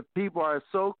that the people are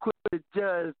so quick to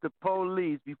judge the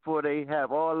police before they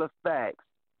have all the facts.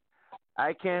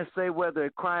 I can't say whether a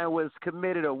crime was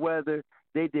committed or whether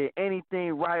they did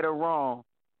anything right or wrong.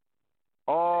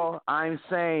 All I'm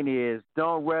saying is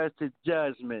don't rush to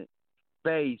judgment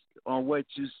based on what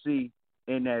you see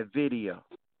in that video.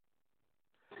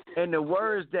 And the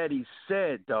words that he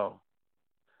said, though,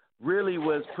 really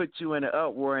was put you in an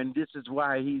uproar, and this is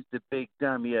why he's the big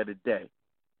dummy of the day.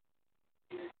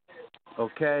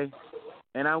 Okay?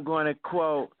 And I'm going to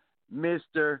quote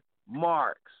Mr.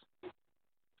 Marks.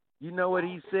 You know what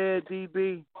he said,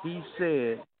 DB? He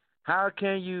said, how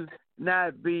can you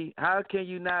not breathe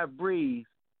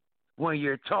when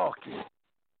you're talking?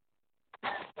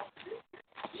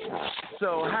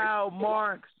 So Hal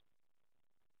Marks,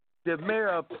 the mayor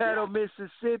of Petal,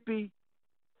 Mississippi,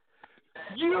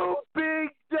 you big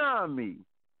dummy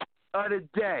of the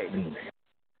day.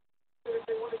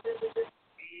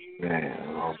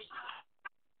 Man.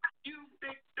 You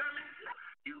big dummy.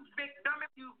 You big dummy.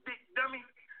 You big dummy.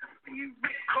 You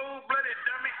big cold-blooded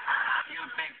dummy. You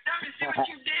big dummy. See what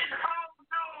you did? Oh,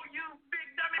 no, you big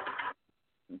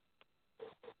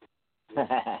dummy.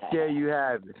 There you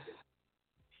have it.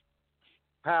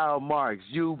 Hal Marks,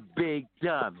 you big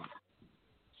dummy.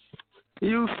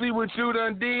 You see what you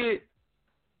done did?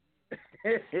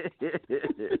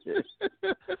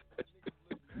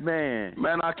 Man,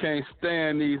 I can't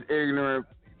stand these ignorant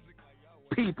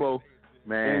people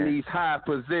in these high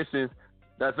positions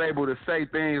that's able to say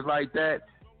things like that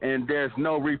and there's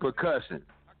no repercussions.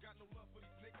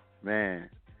 Man.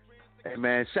 Hey,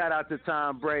 man, shout out to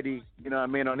Tom Brady,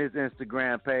 on his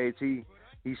Instagram page. He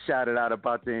shouted out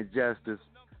about the injustice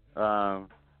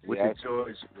with the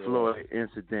George Floyd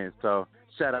incident. So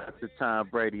shout out to Tom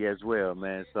Brady as well,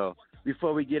 man. So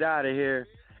before we get out of here,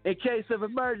 in case of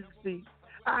emergency,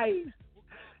 Ice,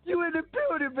 you in the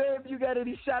building, baby. You got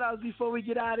any shout outs before we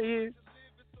get out of here?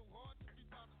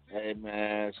 Hey,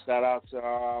 man, shout out to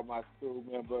all my crew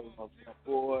members, my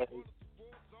boys,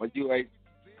 my UA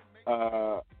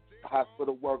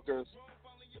hospital workers.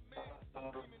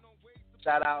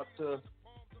 Shout out to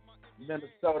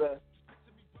Minnesota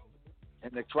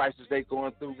and the crisis they're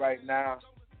going through right now.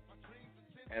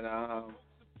 And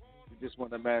we just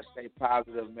want to, man, stay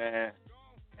positive, man.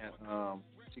 And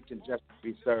she can just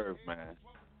be served, man.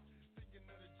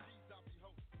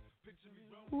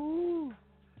 Ooh.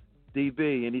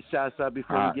 DB, any shots out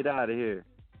before we get out of here?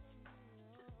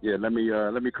 Yeah, let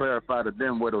me clarify the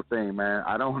Dim Widow thing, man.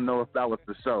 I don't know if that was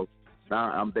the show.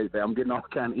 Now I'm getting all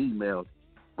kind of emails,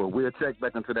 but we'll check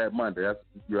back into that Monday. That's,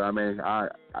 you know what I mean?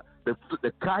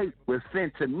 The kite was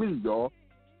sent to me, y'all.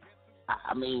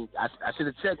 I mean, I should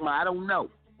have checked I don't know,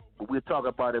 but we'll talk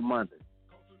about it Monday.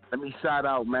 Let me shout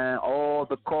out, man, all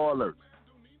the callers.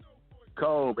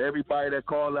 Cove, everybody that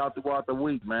called out throughout the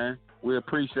week, man. We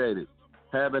appreciate it.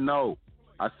 Heaven know.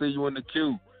 I see you in the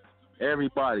queue.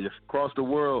 Everybody across the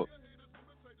world.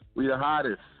 We the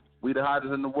hottest. We the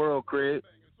hottest in the world, Craig.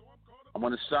 I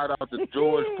want to shout out to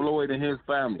George Floyd and his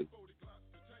family.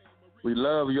 We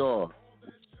love y'all.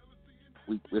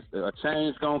 A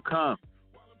change gonna come.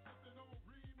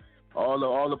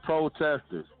 All the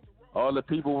protesters, all the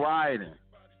people rioting.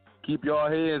 Keep your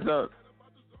heads up.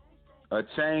 A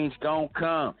change gonna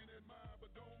come.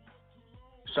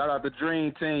 Shout out the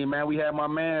Dream Team, man. We have my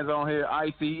mans on here,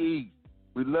 ICE.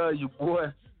 We love you, boy.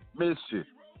 Miss you.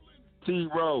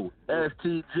 T-Row,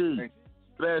 STG,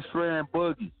 Best Friend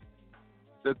Boogie,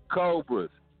 the Cobras,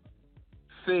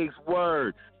 6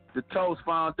 Words, the Toast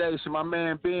Foundation, my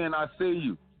man Ben, I see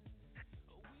you.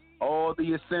 All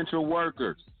the essential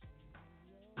workers.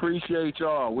 Appreciate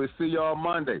y'all. We'll see y'all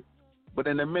Monday. But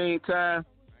in the meantime,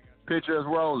 picture is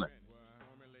rolling.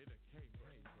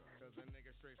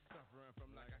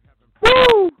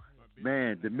 Woo!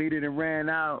 Man, the meeting ran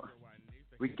out.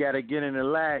 We got to get in the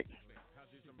lack.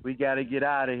 We got to get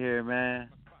out of here, man.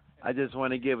 I just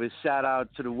want to give a shout out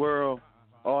to the world,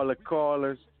 all the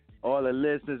callers, all the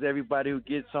listeners, everybody who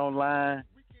gets online.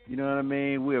 You know what I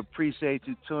mean? We appreciate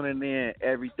you tuning in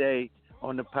every day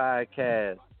on the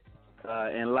podcast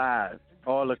and live.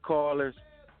 All the callers.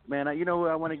 Man, you know who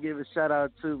I want to give a shout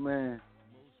out to, man?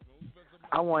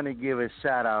 I want to give a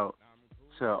shout out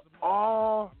to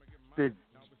all the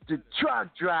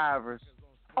truck drivers,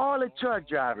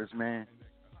 man,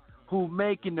 who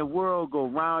making the world go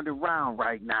round and round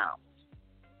right now.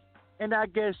 And I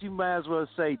guess you might as well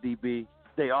say, DB,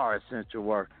 they are essential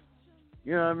workers.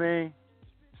 You know what I mean?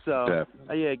 So,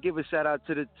 yeah, give a shout out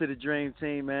to the Dream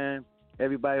Team, man.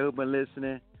 Everybody who been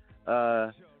listening.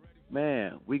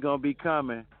 Man, we going to be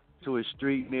coming to a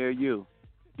street near you.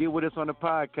 Get with us on the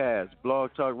podcast,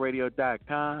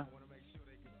 blogtalkradio.com.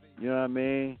 You know what I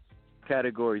mean?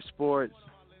 Category sports,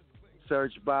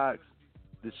 search box,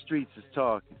 the streets is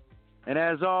talking. And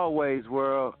as always,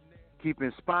 world, keep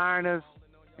inspiring us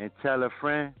and tell a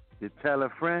friend to tell a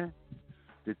friend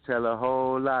to tell a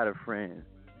whole lot of friends.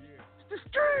 It's the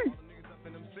street.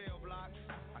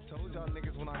 I told y'all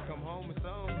niggas when I come home it's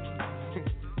on.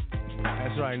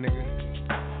 That's right, nigga.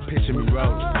 Picture me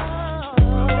rolling.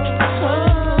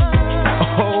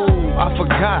 Oh, I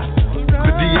forgot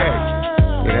the DA.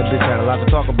 Yeah, that bitch had a lot to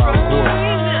talk about, of course.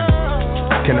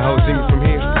 Can the hoe see me from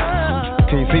here?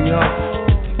 Can you see me, huh?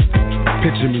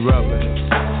 Picture me rolling.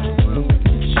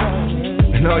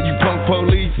 And all you punk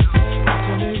police,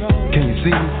 can you see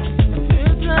me?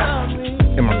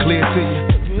 Am I clear to you?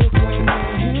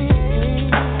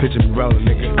 Picture me rolling,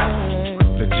 nigga.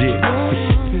 Legit.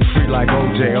 Free like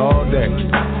OJ all day.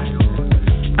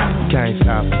 Can't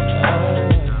stop it.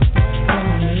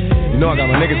 You know I got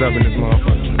my niggas up in this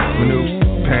motherfucker. Manu,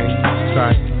 Pain,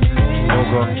 Sight,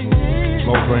 Mogo,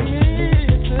 Mobrain.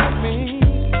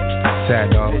 Sad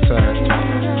dog, what's up?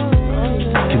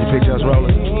 Can you picture us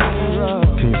rolling?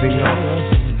 Can you see me on?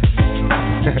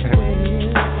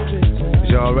 Is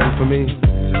y'all ready for me?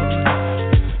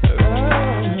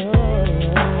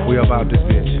 We about this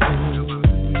bitch.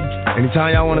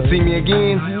 Anytime y'all want to see me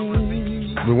again,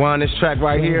 rewind this track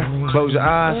right here, close your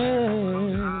eyes,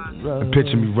 and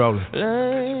picture me rolling.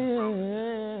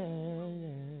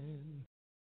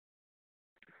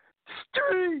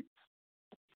 Street.